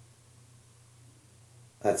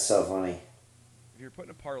 That's so funny. If you're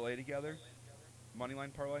putting a parlay together, money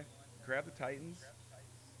line parlay, grab the Titans,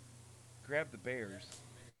 grab the Bears,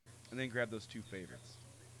 and then grab those 2 favorites,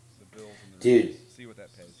 the Bills and the Dude. Rams. See what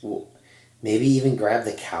that pays. Well, maybe even grab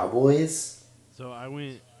the Cowboys. So I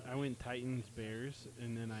went Titans Bears,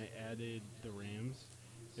 and then I added the Rams.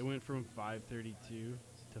 It went from 532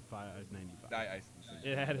 to 595.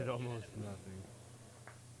 It added almost nothing.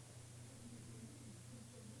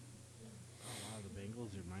 Oh wow, the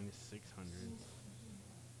Bengals are minus 600.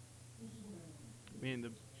 Man,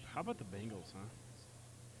 how about the Bengals, huh?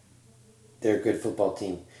 They're a good football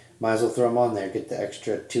team. Might as well throw them on there. Get the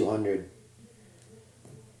extra 200.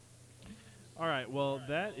 All right, well,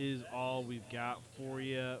 that is all we've got for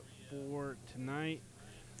you for tonight.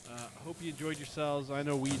 Hope you enjoyed yourselves. I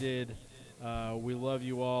know we did. We love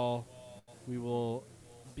you all. We will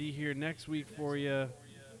be here next week for you.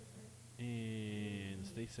 And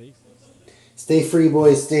stay safe. Stay free,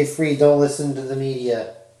 boys. Stay free. Don't listen to the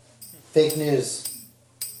media. Fake news.